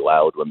needed to be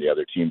loud, when the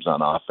other team's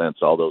on offense,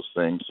 all those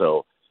things.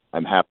 So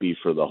I'm happy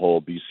for the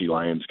whole BC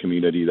Lions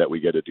community that we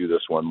get to do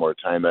this one more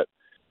time at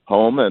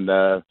home. And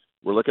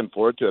we're looking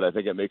forward to it. I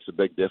think it makes a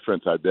big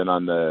difference. I've been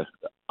on the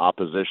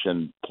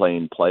opposition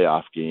playing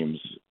playoff games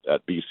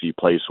at BC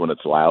Place when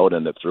it's loud,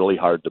 and it's really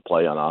hard to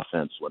play on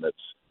offense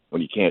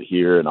when you can't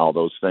hear and all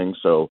those things.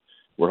 So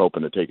we're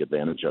hoping to take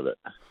advantage of it.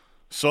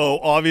 So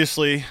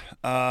obviously,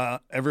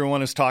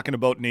 everyone is talking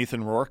about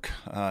Nathan Rourke.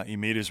 He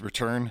made his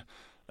return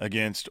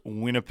against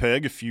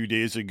Winnipeg a few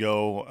days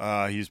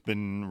ago. He's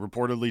been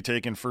reportedly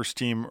taking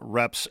first-team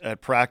reps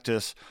at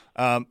practice.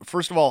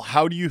 First of all,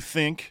 how do you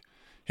think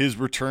his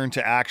return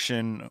to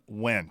action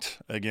went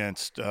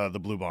against the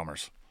Blue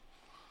Bombers?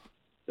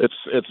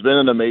 It's been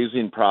an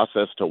amazing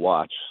process to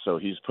watch. So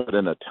he's put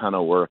in a ton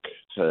of work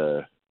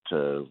to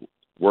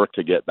work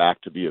to get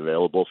back to be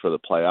available for the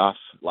playoffs.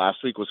 Last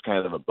week was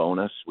kind of a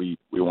bonus. We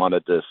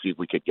wanted to see if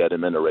we could get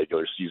him in a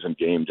regular season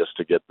game just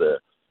to get the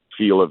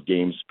feel of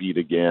game speed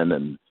again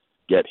and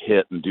get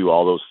hit and do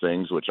all those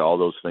things, which all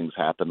those things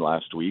happened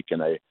last week.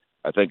 And I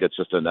think it's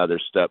just another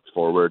step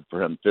forward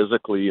for him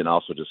physically and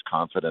also just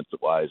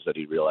confidence-wise that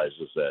he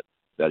realizes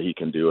that he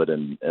can do it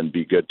and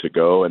be good to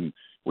go. And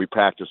we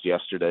practiced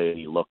yesterday, and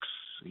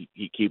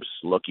he keeps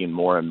looking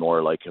more and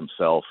more like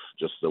himself,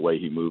 just the way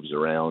he moves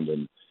around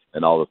and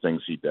all the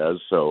things he does.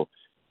 So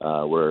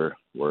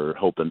we're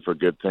hoping for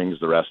good things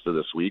the rest of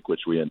this week,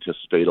 which we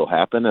anticipate will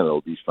happen, and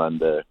it'll be fun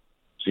to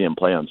see him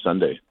play on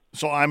Sunday.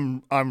 So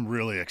I'm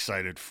really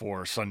excited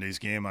for Sunday's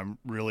game. I'm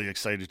really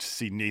excited to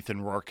see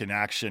Nathan Rourke in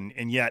action.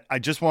 And yet I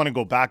just want to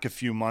go back a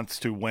few months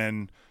to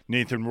when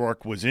Nathan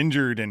Rourke was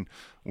injured, and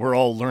we're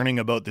all learning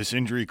about this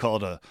injury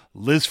called a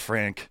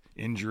Lisfranc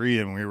injury,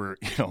 and we were,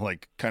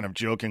 kind of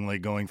jokingly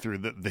going through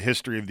the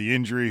history of the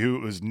injury, who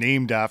it was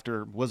named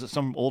after. Was it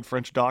some old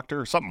French doctor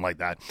or something like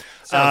that?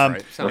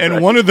 Sounds right.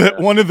 Right. One of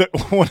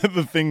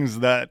the things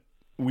that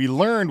we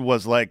learned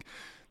was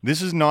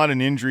this is not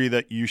an injury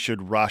that you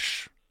should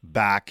rush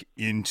back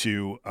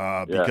into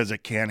because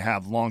it can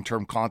have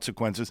long-term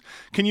consequences.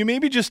 Can you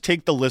maybe just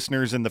take the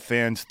listeners and the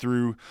fans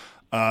through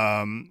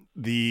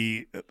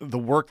the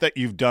work that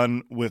you've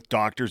done with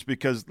doctors?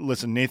 Because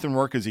listen, Nathan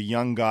Rourke is a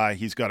young guy.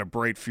 He's got a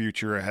bright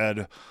future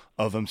ahead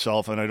of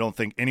himself, and I don't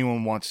think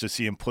anyone wants to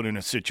see him put in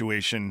a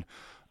situation,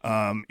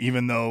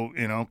 even though,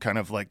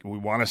 we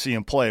want to see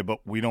him play,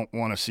 but we don't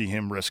want to see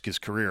him risk his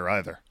career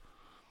either.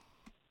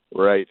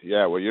 Right.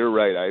 Yeah. Well, you're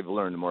right. I've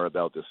learned more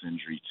about this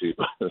injury too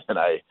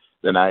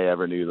than I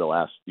ever knew the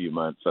last few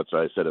months. That's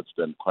why I said it's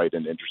been quite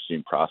an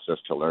interesting process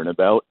to learn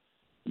about.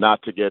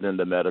 Not to get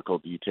into medical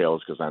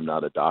details because I'm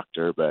not a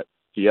doctor, but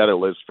he had a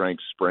Lisfranc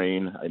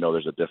sprain. I know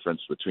there's a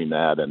difference between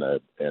that and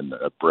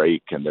a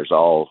break, and there's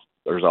all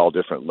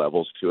different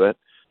levels to it.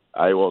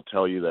 I will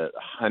tell you that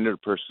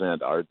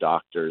 100% our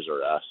doctors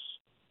or us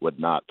would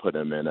not put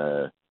him in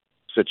a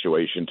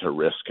situation to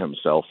risk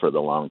himself for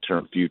the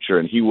long-term future,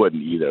 and he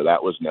wouldn't either.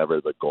 That was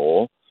never the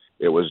goal.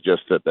 It was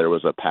just that there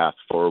was a path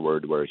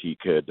forward where he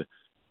could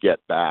get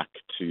back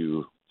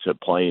to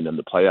playing in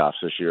the playoffs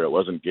this year. It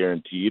wasn't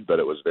guaranteed, but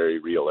it was very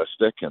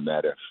realistic, and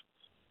that if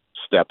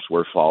steps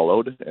were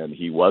followed and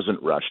he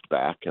wasn't rushed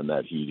back, and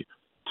that he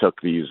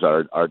took these,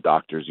 our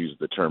doctors use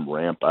the term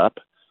ramp up,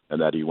 and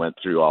that he went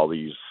through all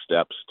these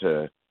steps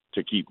to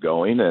keep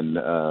going.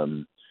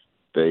 And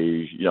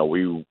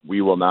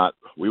we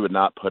would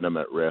not put him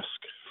at risk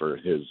for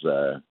his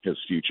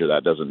future.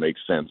 That doesn't make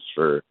sense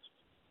for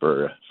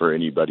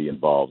anybody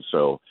involved.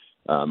 So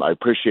I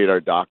appreciate our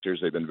doctors.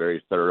 They've been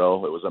very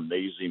thorough. It was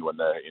amazing when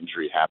the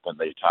injury happened.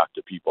 They talked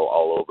to people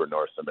all over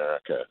North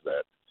America,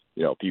 that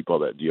people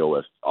that deal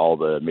with all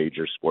the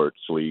major sports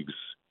leagues,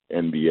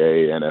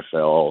 NBA,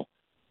 NFL,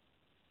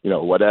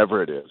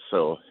 whatever it is.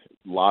 So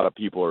a lot of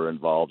people are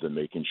involved in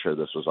making sure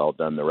this was all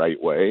done the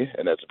right way.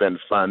 And it's been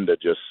fun to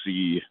just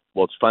see,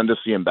 it's fun to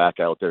see him back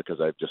out there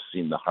because I've just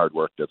seen the hard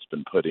work that's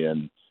been put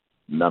in,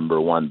 number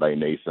one by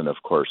Nathan, of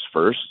course,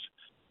 first,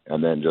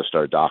 and then just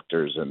our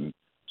doctors and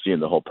seeing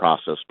the whole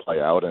process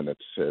play out. And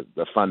it's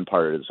the fun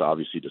part is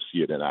obviously to see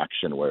it in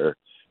action where,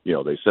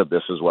 they said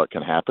this is what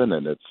can happen,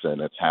 and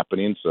it's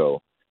happening.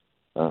 So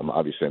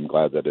obviously I'm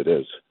glad that it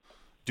is.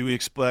 Do we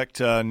expect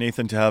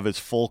Nathan to have his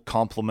full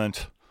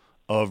complement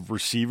of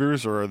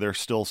receivers, or are there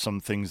still some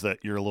things that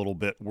you're a little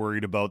bit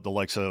worried about, the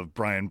likes of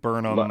Brian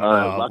Burnham?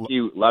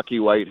 Lucky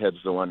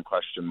Whitehead's the one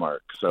question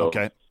mark. So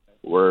okay.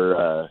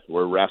 We're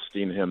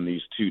resting him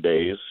these 2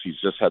 days. He's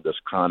just had this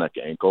chronic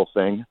ankle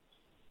thing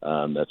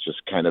that's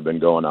just kind of been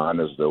going on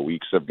as the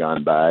weeks have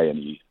gone by, and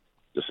he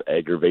just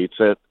aggravates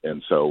it.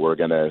 And so we're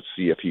going to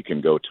see if he can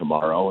go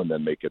tomorrow and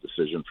then make a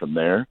decision from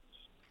there.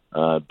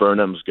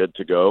 Burnham's good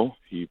to go.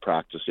 He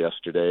practiced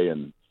yesterday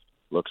and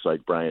looks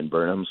like Brian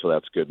Burnham, so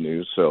that's good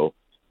news. So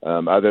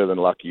other than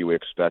Lucky, we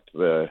expect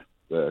the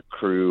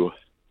crew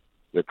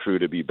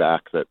to be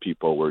back that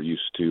people were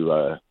used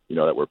to,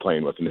 that we're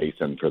playing with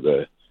Nathan for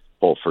the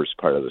whole first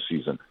part of the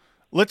season.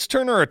 Let's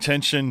turn our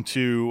attention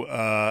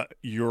to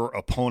your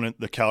opponent,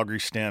 the Calgary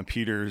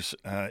Stampeders.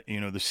 The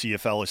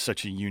CFL is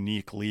such a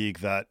unique league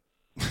that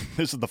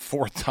this is the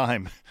fourth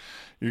time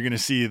you're going to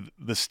see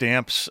the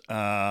Stamps,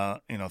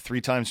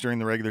 3 times during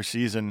the regular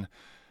season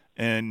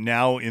and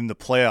now in the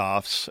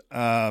playoffs.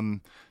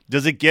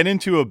 Does it get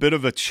into a bit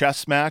of a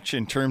chess match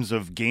in terms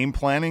of game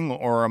planning,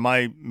 or am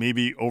I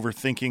maybe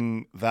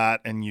overthinking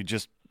that and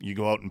you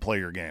go out and play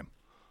your game?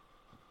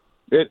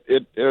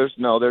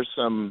 There's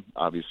some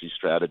obviously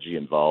strategy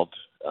involved,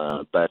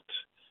 but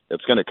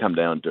it's going to come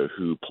down to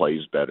who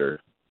plays better,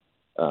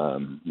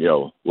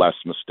 less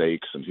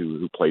mistakes and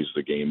who plays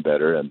the game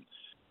better. And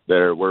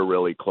we're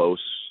really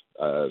close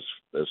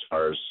as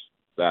far as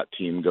that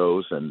team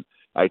goes. And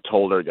I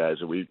told our guys,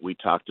 we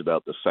talked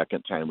about the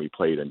second time we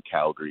played in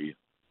Calgary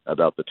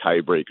about the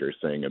tiebreaker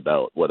thing,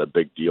 about what a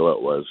big deal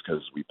it was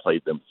because we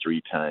played them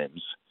 3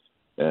 times.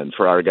 And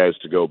for our guys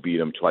to go beat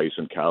them twice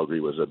in Calgary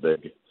was a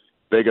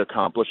big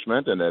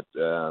accomplishment, and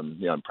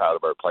I'm proud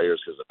of our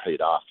players because it paid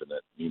off, and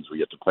it means we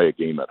get to play a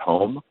game at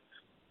home.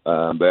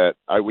 But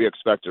we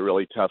expect a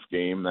really tough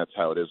game. That's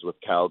how it is with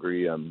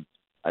Calgary.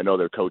 I know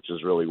their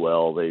coaches really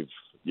well. They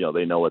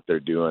know what they're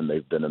doing.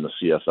 They've been in the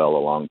CFL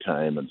a long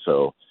time, and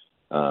so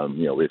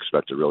we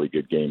expect a really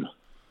good game.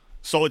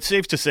 So it's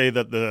safe to say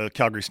that the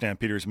Calgary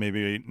Stampeders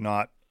maybe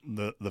not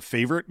the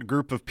favorite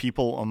group of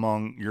people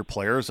among your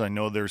players. I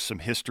know there's some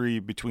history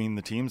between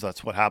the teams.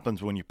 That's what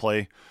happens when you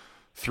play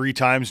 3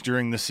 times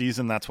during the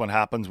season. That's what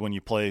happens when you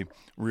play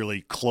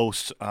really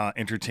close,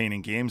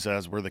 entertaining games,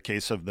 as were the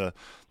case of the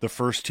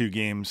first 2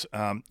 games.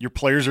 Your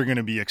players are going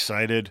to be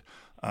excited.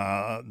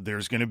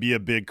 There's going to be a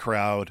big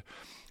crowd.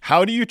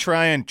 How do you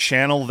try and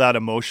channel that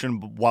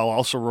emotion while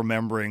also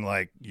remembering,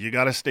 you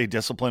got to stay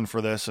disciplined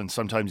for this, and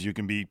sometimes you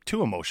can be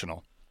too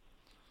emotional?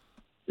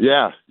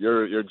 Yeah,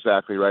 you're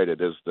exactly right. It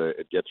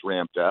gets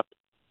ramped up.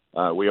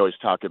 We always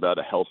talk about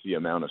a healthy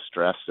amount of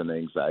stress and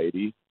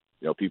anxiety.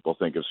 People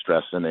think of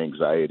stress and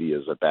anxiety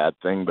as a bad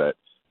thing, but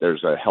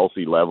there's a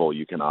healthy level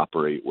you can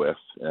operate with,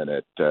 and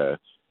it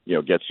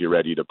gets you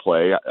ready to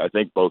play. I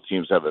think both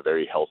teams have a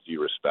very healthy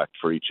respect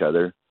for each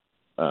other.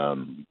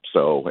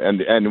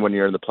 And when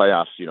you're in the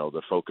playoffs,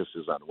 the focus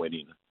is on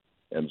winning.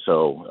 And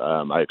so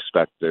I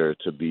expect it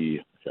to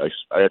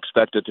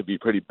be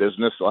pretty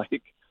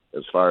businesslike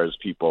as far as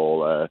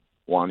people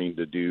wanting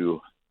to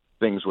do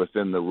things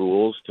within the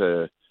rules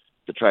to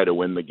try to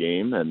win the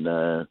game.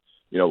 And,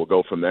 we'll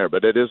go from there.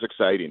 But it is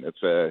exciting.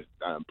 It's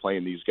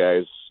playing these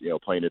guys,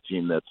 playing a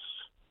team that's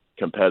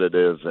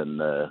competitive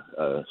and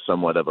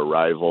somewhat of a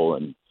rival,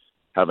 and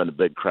having a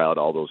big crowd.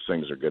 All those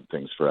things are good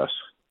things for us.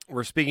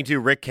 We're speaking to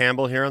Rick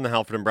Campbell here on the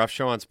Halford and Brough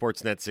Show on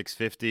Sportsnet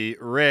 650.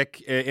 Rick,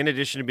 in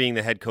addition to being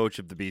the head coach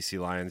of the BC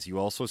Lions, you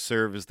also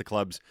serve as the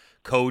club's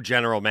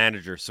co-general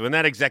manager. So in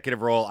that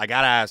executive role, I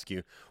got to ask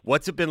you,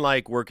 what's it been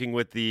like working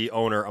with the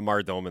owner,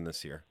 Amar Doman,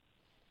 this year?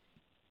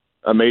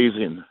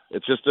 Amazing.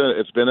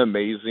 It's been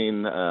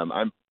amazing.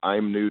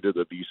 I'm new to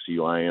the BC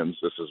Lions.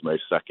 This is my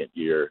second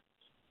year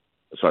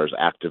as far as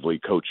actively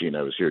coaching.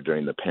 I was here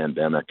during the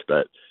pandemic,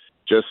 but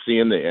just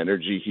seeing the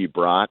energy he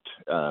brought,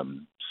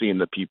 seeing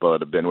the people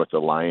that have been with the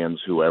Lions,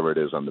 whoever it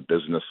is on the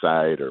business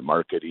side or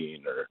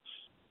marketing or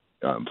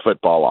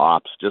football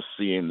ops, just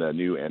seeing the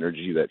new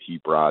energy that he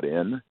brought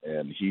in.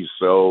 And he's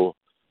so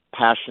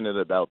passionate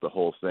about the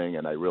whole thing,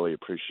 and I really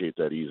appreciate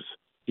that he's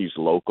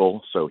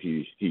local, so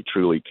he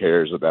truly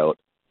cares about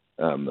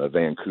the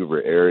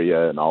Vancouver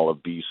area and all of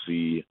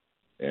BC,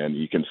 and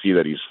you can see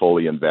that he's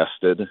fully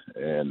invested,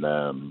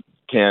 and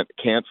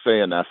can't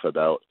say enough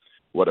about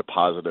what a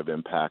positive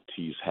impact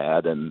he's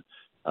had. And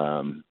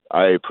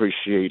I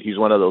appreciate, he's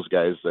one of those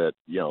guys that,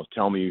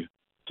 tell me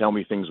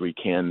things we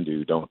can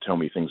do, don't tell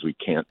me things we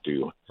can't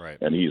do. Right.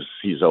 And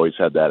he's always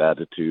had that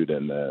attitude,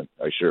 and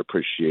I sure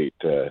appreciate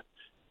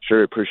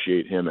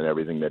him and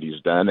everything that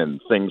he's done, and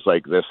things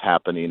like this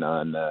happening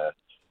on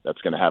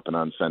that's going to happen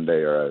on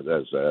Sunday, or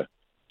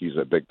he's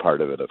a big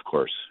part of it, of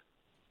course.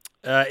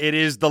 It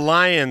is the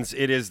Lions.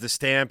 It is the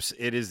Stamps.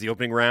 It is the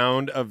opening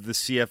round of the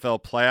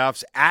CFL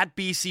playoffs at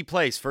BC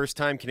Place. First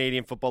time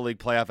Canadian Football League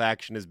playoff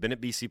action has been at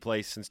BC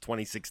Place since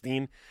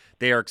 2016.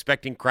 They are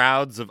expecting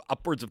crowds of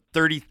upwards of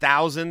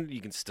 30,000.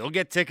 You can still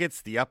get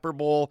tickets. The Upper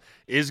Bowl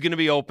is going to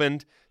be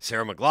opened.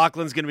 Sarah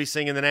McLachlan's going to be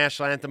singing the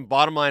national anthem.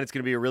 Bottom line, it's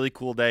going to be a really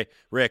cool day.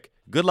 Rick,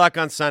 good luck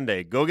on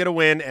Sunday. Go get a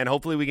win, and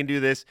hopefully we can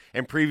do this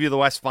and preview the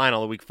West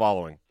Final the week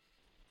following.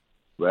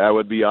 That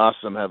would be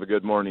awesome. Have a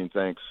good morning.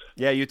 Thanks.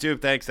 Yeah, you too.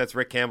 Thanks. That's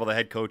Rick Campbell, the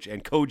head coach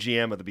and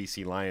co-GM of the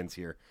BC Lions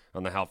here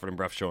on the Halford and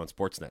Bruff Show on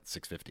Sportsnet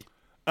 650.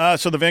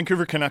 So the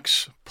Vancouver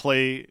Canucks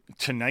play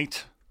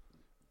tonight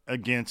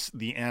against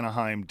the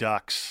Anaheim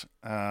Ducks.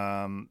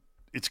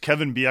 It's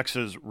Kevin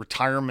Bieksa's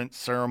retirement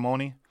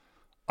ceremony.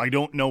 I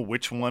don't know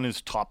which one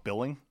is top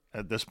billing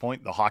at this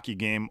point, the hockey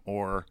game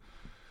or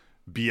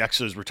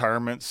Bieksa's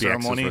retirement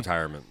ceremony. Bieksa's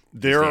retirement.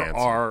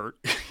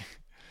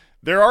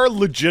 There are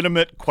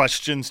legitimate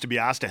questions to be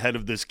asked ahead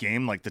of this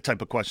game, like the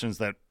type of questions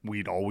that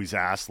we'd always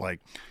ask,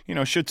 like,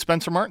 should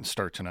Spencer Martin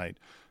start tonight?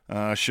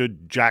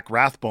 Should Jack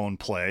Rathbone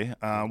play?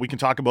 We can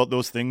talk about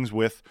those things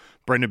with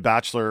Brendan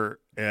Batchelor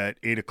at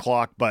 8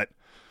 o'clock, but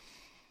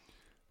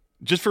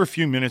just for a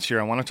few minutes here,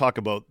 I want to talk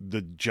about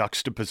the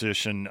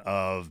juxtaposition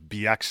of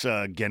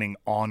Bieksa getting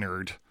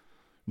honored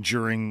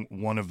during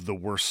one of the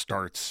worst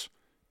starts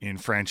in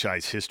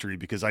franchise history,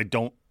 because I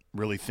don't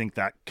really think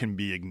that can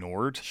be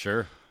ignored.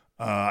 Sure.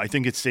 I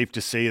think it's safe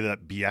to say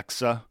that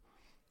Bieksa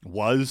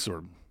was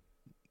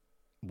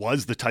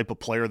the type of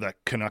player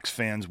that Canucks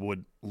fans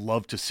would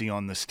love to see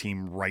on this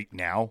team right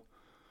now.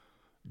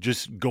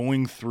 Just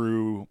going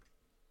through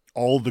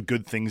all the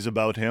good things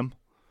about him.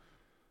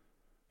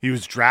 He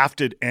was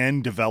drafted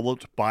and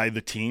developed by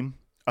the team.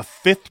 A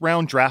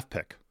 5th-round draft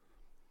pick.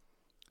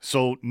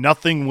 So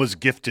nothing was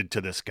gifted to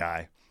this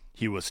guy.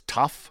 He was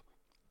tough.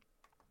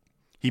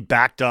 He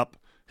backed up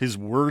his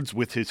words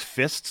with his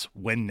fists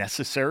when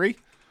necessary.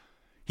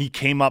 He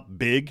came up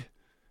big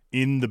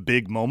in the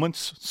big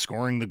moments,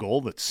 scoring the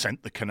goal that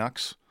sent the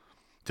Canucks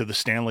to the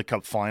Stanley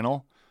Cup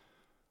final.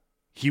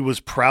 He was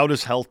proud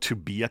as hell to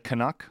be a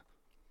Canuck.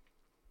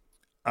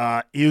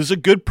 He was a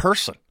good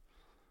person.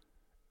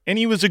 And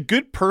he was a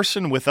good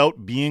person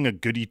without being a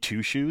goody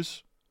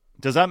two-shoes.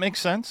 Does that make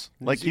sense?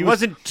 Like he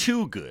wasn't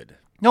too good.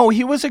 No,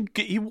 he was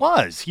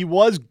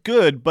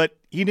good, but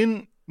he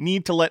didn't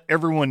need to let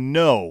everyone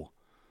know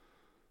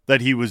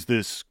that he was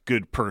this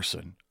good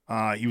person.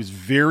 He was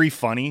very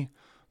funny,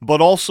 but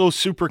also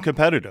super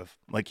competitive.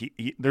 Like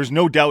there's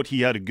no doubt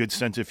he had a good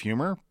sense of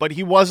humor, but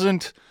he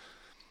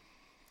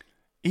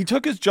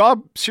took his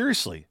job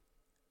seriously,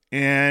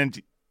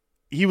 and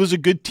he was a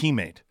good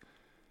teammate.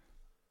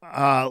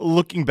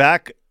 Looking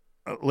back,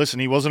 listen,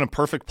 he wasn't a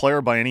perfect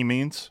player by any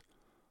means.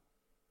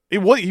 He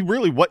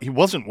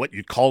wasn't what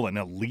you'd call an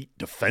elite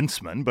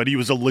defenseman, but he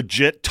was a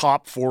legit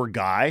top 4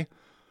 guy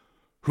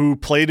who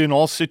played in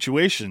all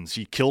situations.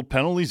 He killed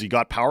penalties. He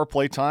got power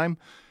play time.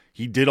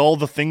 He did all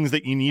the things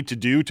that you need to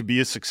do to be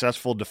a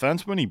successful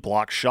defenseman. He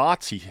blocked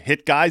shots. He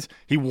hit guys.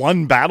 He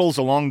won battles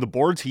along the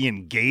boards. He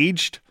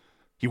engaged.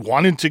 He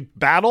wanted to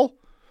battle.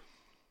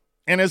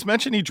 And as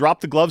mentioned, he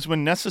dropped the gloves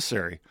when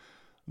necessary.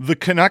 The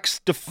Canucks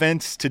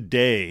defense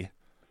today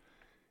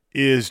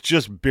is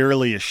just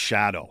barely a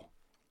shadow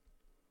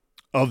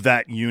of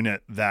that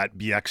unit that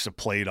Bieksa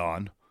played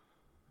on.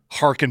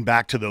 Harken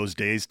back to those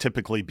days.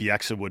 Typically,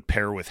 Bieksa would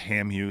pair with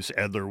Hamhuis.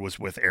 Edler was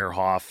with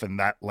Ehrhoff, and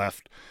that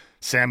left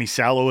Sammy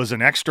Salo as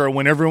an extra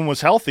when everyone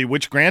was healthy,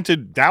 which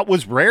granted, that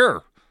was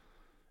rare.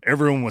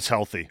 Everyone was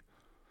healthy.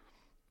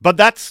 But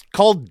that's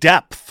called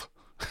depth.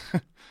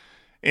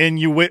 And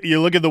you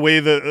look at the way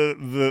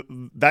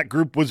that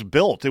group was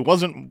built. It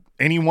wasn't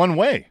any one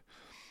way.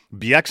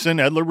 Bieksa and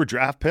Edler were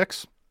draft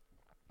picks.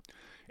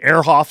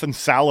 Ehrhoff and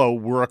Salo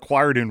were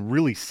acquired in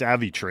really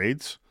savvy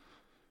trades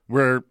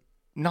where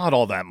not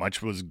all that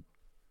much was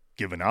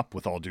given up,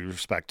 with all due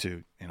respect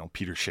to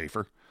Peter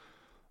Schaefer.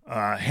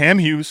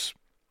 Hamhuis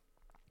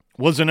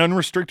was an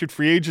unrestricted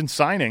free agent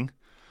signing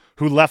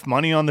who left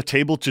money on the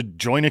table to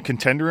join a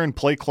contender and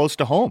play close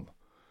to home.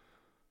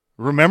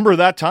 Remember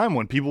that time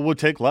when people would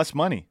take less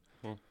money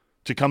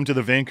to come to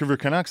the Vancouver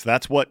Canucks?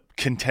 That's what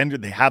contender,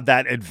 they have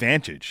that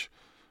advantage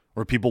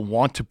where people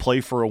want to play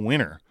for a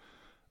winner.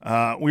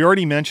 We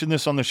already mentioned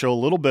this on the show a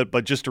little bit,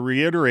 but just to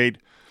reiterate,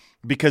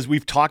 because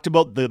we've talked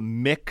about the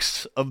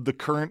mix of the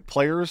current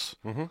players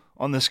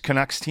on this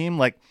Canucks team.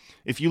 Like,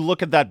 if you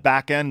look at that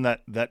back end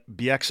that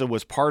Bieksa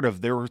was part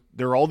of, there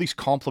are all these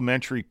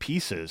complementary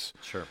pieces.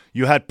 Sure.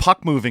 You had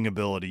puck moving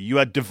ability. You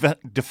had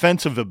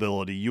defensive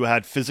ability. You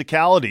had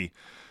physicality.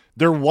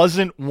 There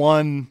wasn't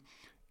one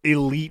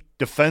elite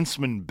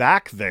defenseman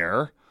back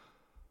there.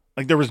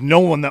 Like, there was no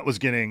one that was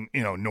getting,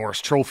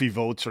 Norris Trophy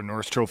votes or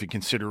Norris Trophy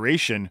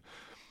consideration.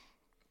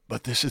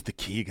 But this is the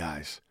key,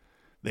 guys.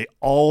 They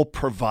all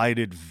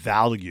provided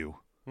value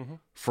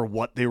for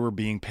what they were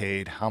being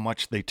paid, how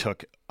much they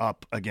took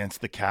up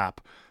against the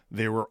cap.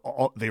 They were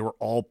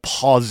all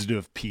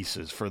positive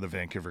pieces for the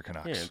Vancouver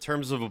Canucks. Yeah, in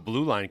terms of a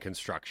blue line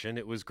construction,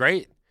 it was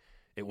great.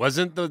 It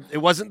wasn't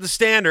the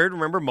standard.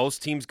 Remember,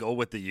 most teams go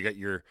with you got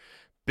your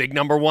big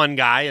number one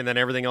guy, and then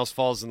everything else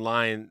falls in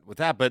line with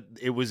that. But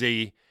it was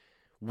the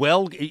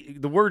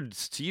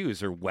words to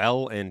use are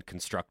well and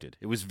constructed.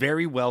 It was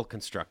very well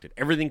constructed.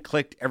 Everything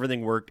clicked,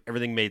 everything worked,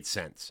 everything made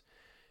sense.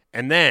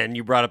 And then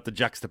you brought up the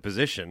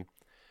juxtaposition.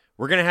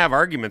 We're going to have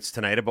arguments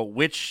tonight about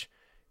which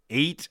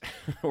 8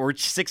 or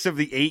 6 of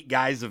the 8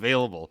 guys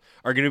available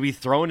are going to be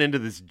thrown into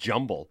this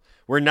jumble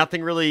where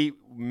nothing really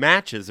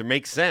matches or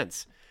makes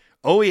sense.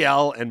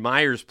 OEL and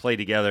Myers play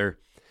together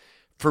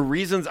for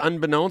reasons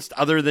unbeknownst,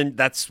 other than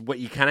that's what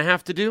you kind of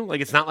have to do. Like,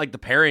 it's not like the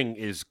pairing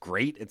is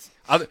great.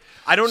 I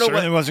don't know.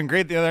 Certainly wasn't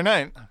great the other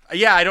night.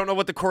 Yeah, I don't know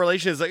what the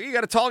correlation is. Like, you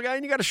got a tall guy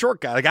and you got a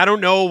short guy. Like, I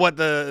don't know what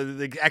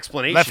the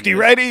explanation Lefty is.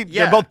 righty,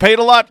 Yeah. they're both paid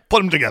a lot,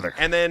 put them together.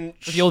 And then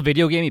the old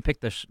video game, you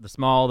pick the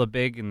small, the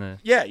big, and the...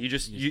 Yeah,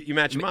 you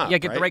match them up. Yeah,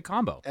 get the right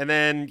combo. And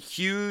then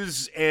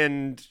Hughes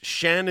and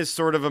Shen is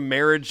sort of a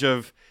marriage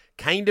of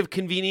kind of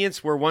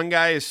convenience where one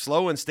guy is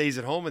slow and stays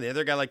at home and the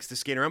other guy likes to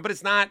skate around, but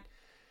it's not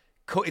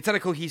a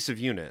cohesive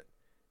unit.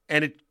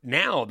 And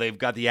now they've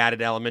got the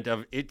added element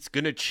of it's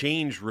going to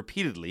change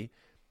repeatedly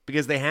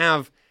because they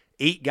have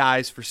 8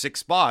 guys for 6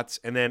 spots,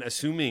 and then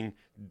assuming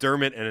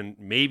Dermott and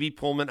maybe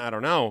Pullman, I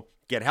don't know,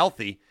 get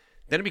healthy,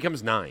 then it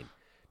becomes 9.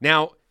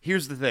 Now,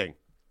 here's the thing.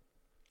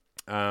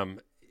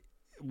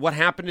 What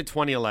happened in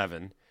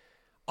 2011,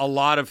 a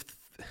lot of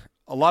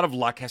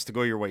luck has to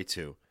go your way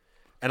too.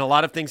 And a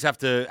lot of things have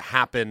to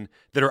happen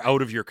that are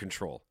out of your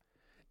control.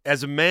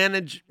 As a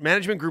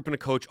management group and a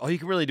coach, all you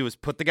can really do is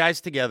put the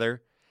guys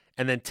together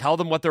and then tell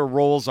them what their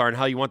roles are and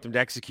how you want them to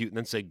execute, and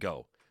then say,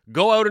 go.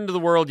 Go out into the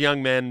world,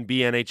 young men, be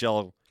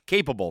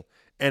NHL-capable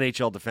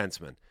NHL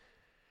defensemen.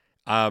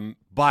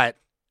 But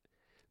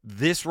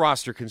this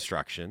roster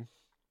construction,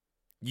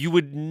 you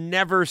would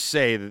never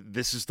say that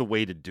this is the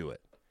way to do it.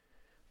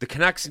 The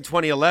Canucks in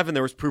 2011,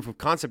 there was proof of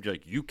concept. You're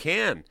like, you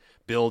can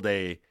build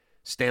a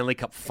Stanley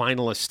Cup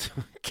finalist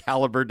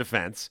caliber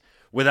defense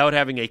without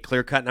having a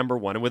clear-cut number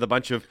one and with a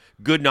bunch of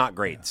good, not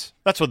greats.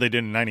 That's what they did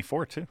in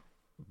 94, too.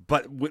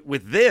 But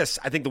with this,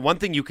 I think the one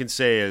thing you can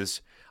say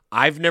is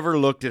I've never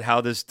looked at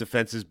how this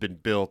defense has been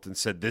built and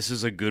said this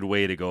is a good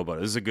way to go about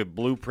it. This is a good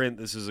blueprint.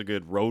 This is a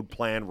good road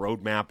plan,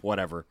 roadmap,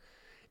 whatever.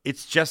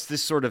 It's just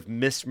this sort of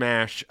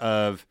mishmash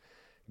of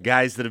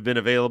guys that have been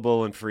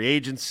available in free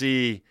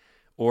agency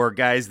or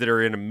guys that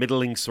are in a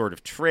middling sort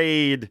of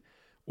trade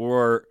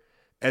or,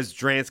 as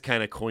Drance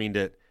kind of coined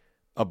it,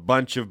 a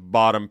bunch of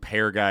bottom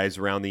pair guys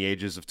around the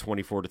ages of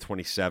 24 to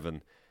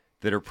 27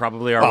 that are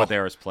probably what they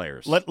are as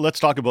players. Let's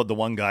talk about the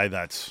one guy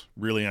that's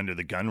really under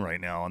the gun right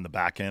now on the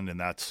back end, and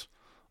that's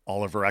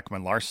Oliver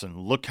Ekman-Larsson.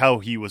 Look how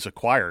he was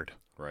acquired.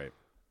 Right.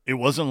 It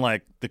wasn't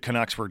like the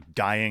Canucks were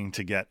dying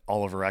to get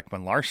Oliver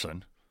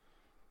Ekman-Larsson.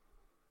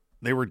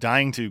 They were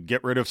dying to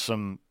get rid of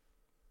some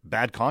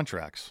bad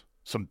contracts,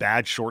 some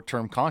bad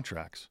short-term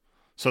contracts.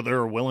 So they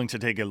were willing to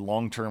take a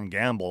long-term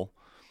gamble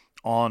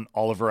on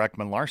Oliver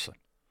Ekman-Larsson.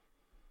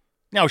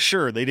 Now,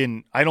 sure, they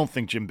didn't. I don't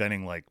think Jim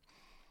Benning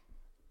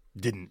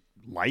didn't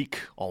like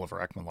Oliver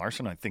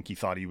Ekman-Larsson. I think he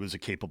thought he was a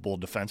capable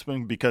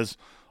defenseman because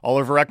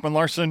Oliver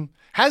Ekman-Larsson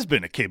has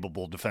been a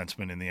capable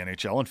defenseman in the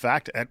NHL. In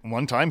fact, at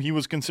one time, he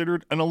was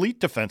considered an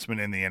elite defenseman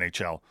in the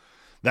NHL.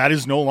 That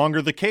is no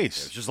longer the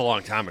case. It was just a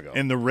long time ago.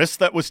 And the risk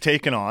that was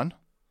taken on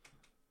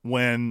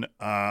when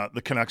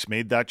the Canucks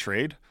made that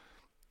trade,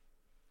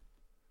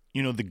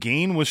 the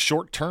gain was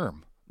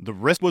short-term. The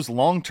risk was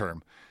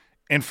long-term.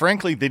 And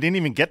frankly, they didn't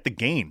even get the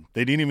gain.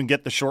 They didn't even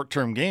get the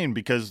short-term gain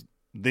because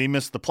they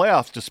missed the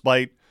playoffs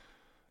despite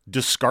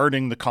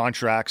discarding the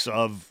contracts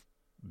of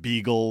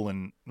Beagle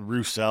and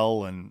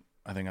Roussel, and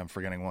I think I'm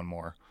forgetting one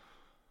more.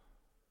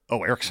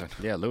 Oh, Erickson.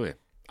 Yeah, Louis.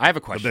 I have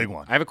a question. The big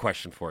one. I have a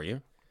question for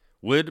you.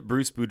 Would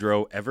Bruce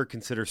Boudreau ever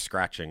consider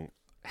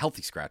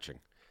healthy scratching,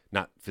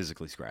 not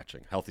physically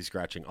scratching, healthy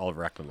scratching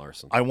Oliver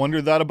Ekman-Larsson? I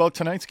wondered that about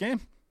tonight's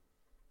game.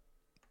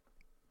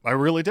 I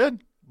really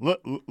did.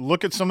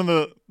 Look at some of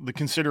the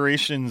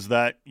considerations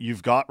that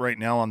you've got right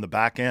now on the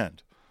back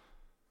end.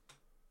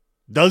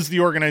 Does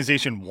the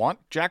organization want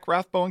Jack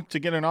Rathbone to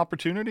get an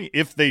opportunity?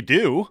 If they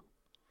do,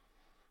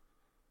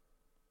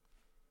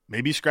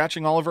 maybe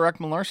scratching Oliver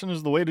Ekman-Larsson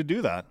is the way to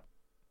do that.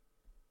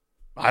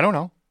 I don't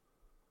know.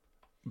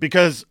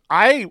 Because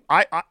I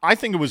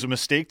think it was a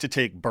mistake to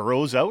take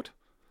Burroughs out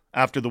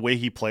after the way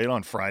he played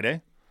on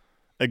Friday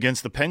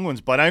against the Penguins,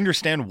 but I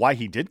understand why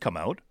he did come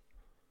out.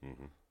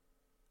 Mm-hmm.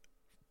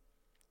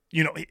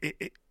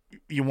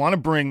 You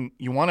want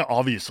to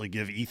obviously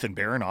give Ethan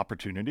Bear an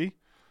opportunity.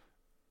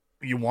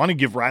 You want to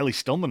give Riley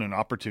Stillman an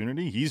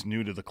opportunity. He's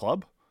new to the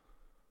club.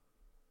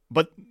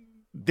 But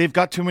they've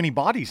got too many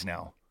bodies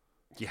now.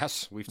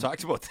 Yes, we've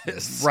talked about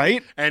this.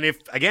 Right? And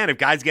if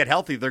guys get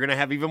healthy, they're going to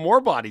have even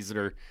more bodies that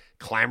are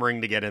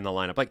clamoring to get in the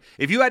lineup. Like,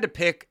 if you had to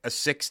pick a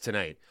 6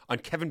 tonight on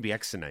Kevin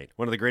Bieksa tonight,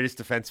 one of the greatest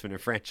defensemen in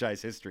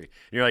franchise history, and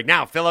you're like,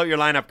 now, fill out your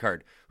lineup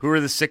card. Who are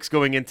the 6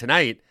 going in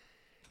tonight?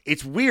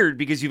 It's weird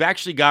because you've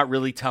actually got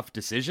really tough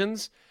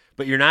decisions,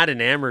 but you're not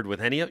enamored with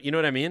any of, you know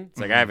what I mean?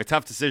 It's like, I have a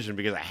tough decision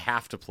because I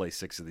have to play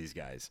 6 of these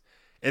guys.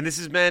 And this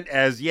is meant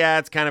as,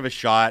 it's kind of a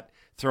shot,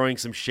 throwing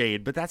some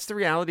shade, but that's the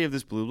reality of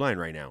this blue line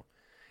right now.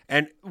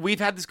 And we've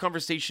had this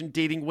conversation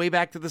dating way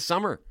back to the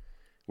summer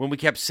when we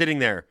kept sitting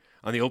there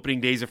on the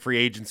opening days of free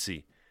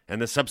agency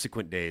and the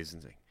subsequent days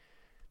and saying,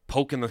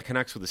 poking the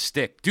Canucks with a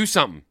stick. Do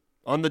something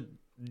on the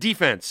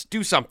defense.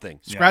 Do something.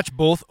 Scratch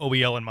both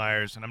OEL and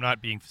Myers, and I'm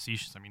not being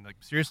facetious. I mean, like,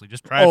 seriously,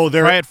 just try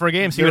it for a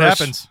game, see what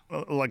happens.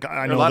 Like,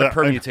 I There know are a lot that, of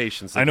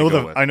permutations. I know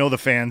the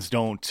fans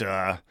don't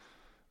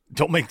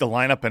make the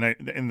lineup,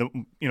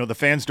 and the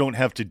fans don't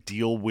have to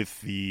deal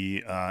with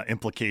the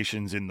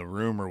implications in the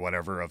room or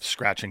whatever of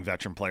scratching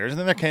veteran players. And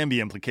then there can be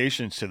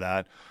implications to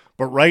that.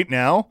 But right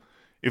now,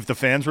 if the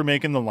fans were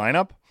making the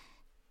lineup,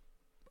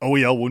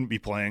 OEL wouldn't be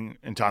playing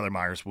and Tyler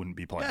Myers wouldn't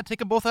be playing. Yeah, take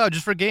them both out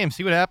just for a game,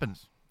 see what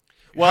happens.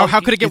 Well, how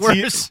could it get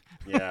worse?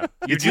 Yeah,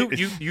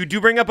 you do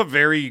bring up a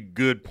very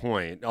good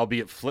point,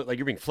 albeit like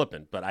you're being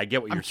flippant, but I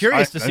get what you're saying. I'm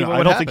curious to see what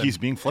would happen. I don't think he's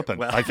being flippant.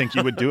 Well, I think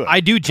you would do it.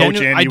 I do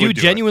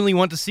genuinely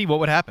want to see what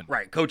would happen.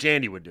 Right, Coach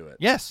Andy would do it.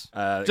 Yes,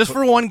 just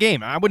for one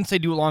game. I wouldn't say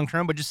do it long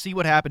term, but just see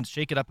what happens,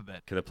 shake it up a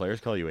bit. Can the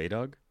players call you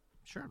A-Dog?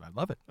 Sure, I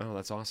love it. Oh,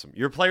 that's awesome.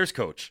 You're a player's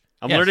coach.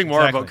 I'm Yes, learning more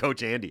exactly. about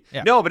Coach Andy.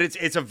 Yeah. No, but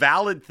it's a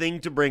valid thing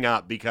to bring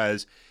up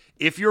because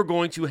if you're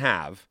going to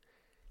have,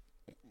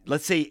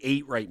 let's say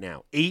 8 right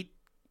now, 8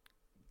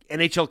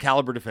 NHL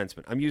caliber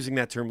defensemen. I'm using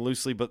that term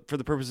loosely, but for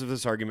the purpose of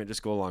this argument,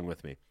 just go along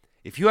with me.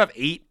 If you have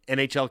 8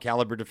 NHL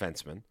caliber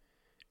defensemen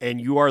and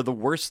you are the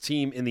worst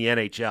team in the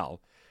NHL,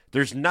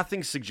 there's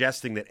nothing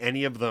suggesting that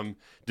any of them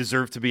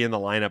deserve to be in the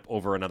lineup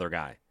over another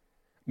guy.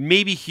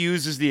 Maybe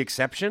Hughes is the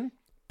exception,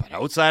 but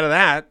outside of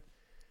that,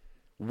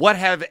 what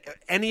have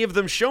any of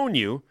them shown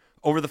you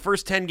over the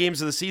first 10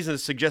 games of the season to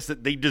suggest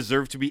that they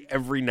deserve to be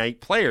every night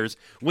players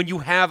when you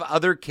have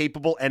other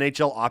capable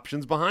NHL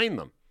options behind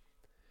them?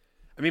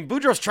 I mean,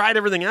 Boudreau's tried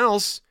everything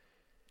else.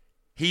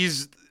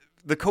 He's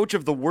the coach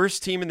of the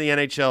worst team in the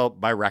NHL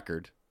by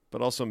record,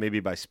 but also maybe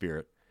by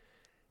spirit.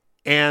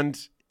 And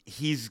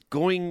he's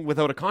going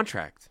without a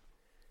contract.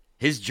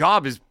 His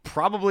job is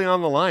probably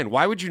on the line.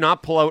 Why would you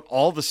not pull out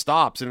all the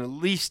stops and at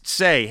least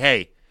say,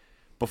 hey,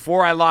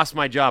 before I lost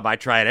my job, I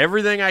tried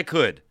everything I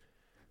could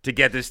to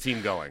get this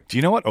team going? Do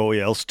you know what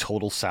OEL's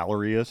total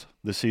salary is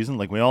this season?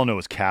 Like, we all know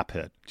his cap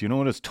hit. Do you know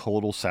what his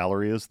total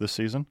salary is this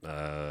season?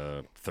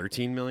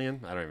 $13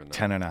 million? I don't even know.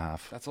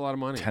 10.5. That's a lot of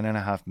money.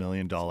 $10.5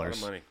 million. That's a lot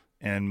of money.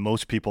 And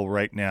most people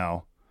right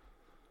now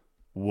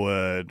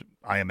would,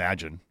 I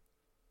imagine,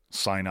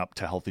 sign up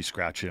to healthy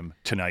scratch him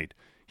tonight.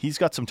 He's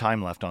got some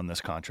time left on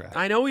this contract.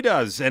 I know he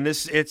does, and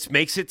it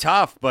makes it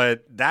tough,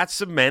 but that's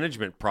a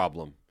management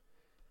problem.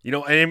 You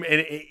know, and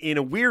in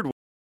a weird way,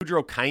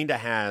 Boudreau kind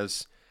of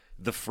has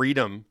the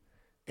freedom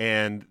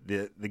and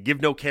the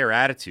give no care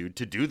attitude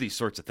to do these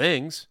sorts of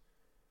things.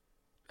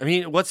 I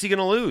mean, what's he going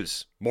to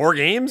lose? More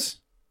games?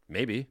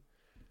 Maybe.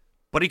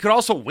 But he could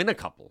also win a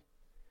couple.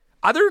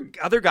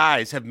 Other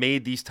guys have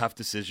made these tough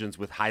decisions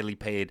with highly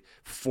paid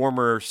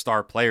former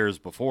star players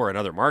before in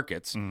other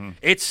markets. Mm-hmm.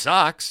 It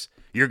sucks.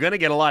 You're going to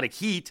get a lot of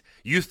heat.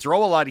 You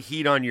throw a lot of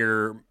heat on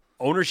your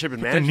ownership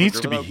and management. There needs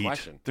to be heat.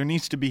 Question. There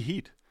needs to be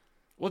heat.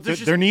 Well,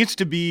 there needs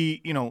to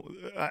be, you know,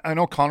 I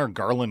know Connor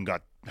Garland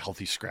got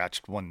healthy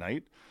scratched one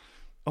night.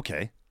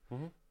 Okay.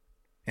 Mm-hmm.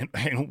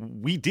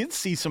 And we did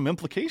see some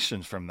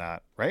implications from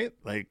that, right?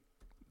 Like,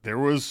 there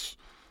was,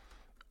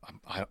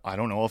 I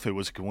don't know if it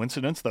was a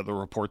coincidence that the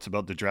reports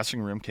about the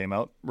dressing room came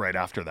out right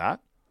after that.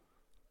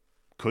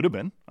 Could have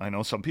been. I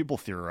know some people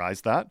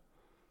theorized that.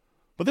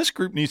 But this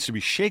group needs to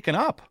be shaken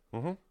up.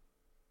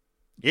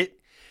 Mm-hmm.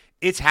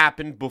 It's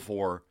happened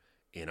before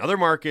in other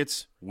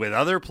markets with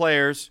other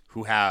players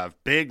who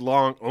have big,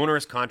 long,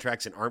 onerous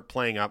contracts and aren't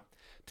playing up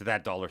to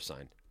that dollar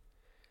sign.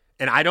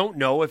 And I don't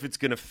know if it's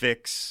going to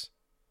fix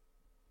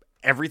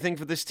everything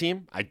for this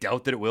team. I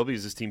doubt that it will,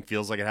 because this team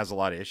feels like it has a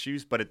lot of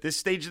issues. But at this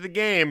stage of the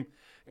game,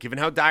 given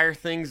how dire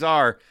things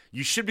are,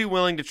 you should be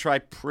willing to try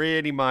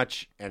pretty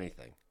much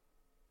anything.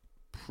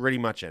 Pretty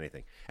much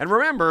anything. And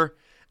remember,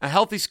 a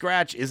healthy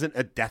scratch isn't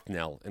a death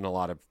knell in a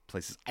lot of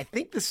places. I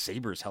think the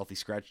Sabres healthy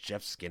scratch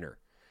Jeff Skinner.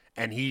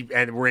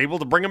 And were able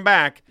to bring him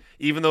back,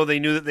 even though they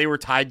knew that they were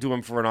tied to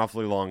him for an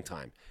awfully long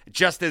time.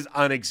 Just as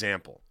an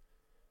example.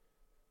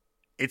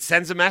 It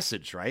sends a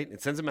message, right?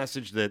 It sends a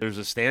message that there's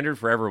a standard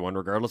for everyone,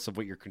 regardless of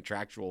what your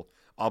contractual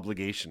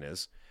obligation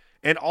is.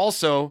 And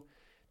also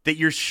that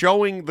you're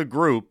showing the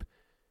group,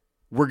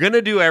 we're going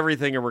to do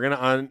everything, and we're going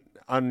to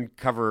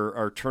uncover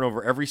or turn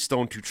over every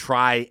stone to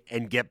try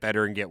and get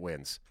better and get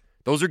wins.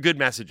 Those are good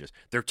messages.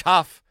 They're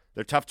tough.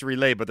 They're tough to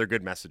relay, but they're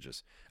good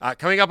messages.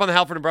 Coming up on the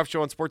Halford and Bruff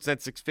Show on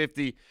Sportsnet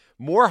 650,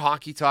 more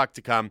hockey talk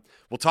to come.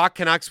 We'll talk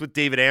Canucks with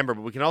David Amber,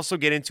 but we can also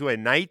get into a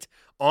night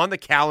on the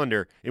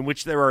calendar in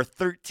which there are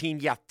 13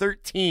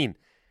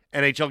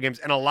 NHL games,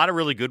 and a lot of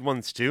really good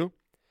ones too.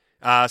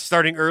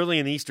 Starting early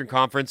in the Eastern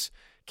Conference,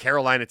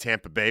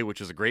 Carolina-Tampa Bay,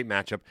 which is a great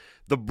matchup.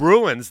 The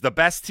Bruins, the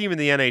best team in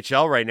the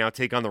NHL right now,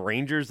 take on the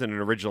Rangers in an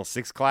Original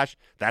Six clash.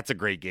 That's a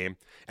great game.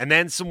 And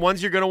then some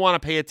ones you're going to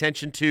want to pay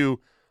attention to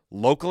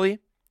locally.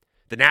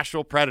 The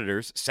Nashville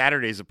Predators,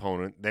 Saturday's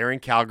opponent, they're in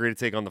Calgary to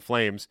take on the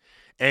Flames.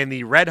 And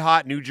the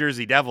red-hot New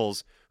Jersey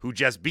Devils, who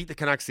just beat the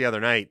Canucks the other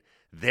night,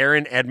 They're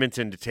in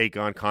Edmonton to take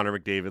on Connor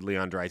McDavid,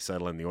 Leon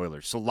Draisaitl, and the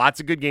Oilers. So lots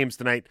of good games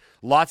tonight.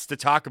 Lots to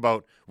talk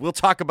about. We'll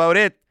talk about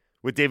it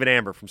with David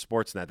Amber from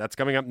Sportsnet. That's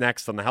coming up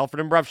next on the Halford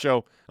and Bruff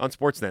Show on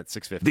Sportsnet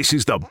 650. This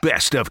is the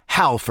best of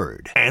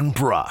Halford and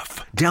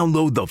Bruff.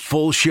 Download the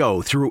full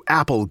show through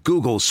Apple,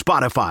 Google,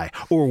 Spotify,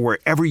 or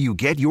wherever you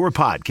get your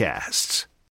podcasts.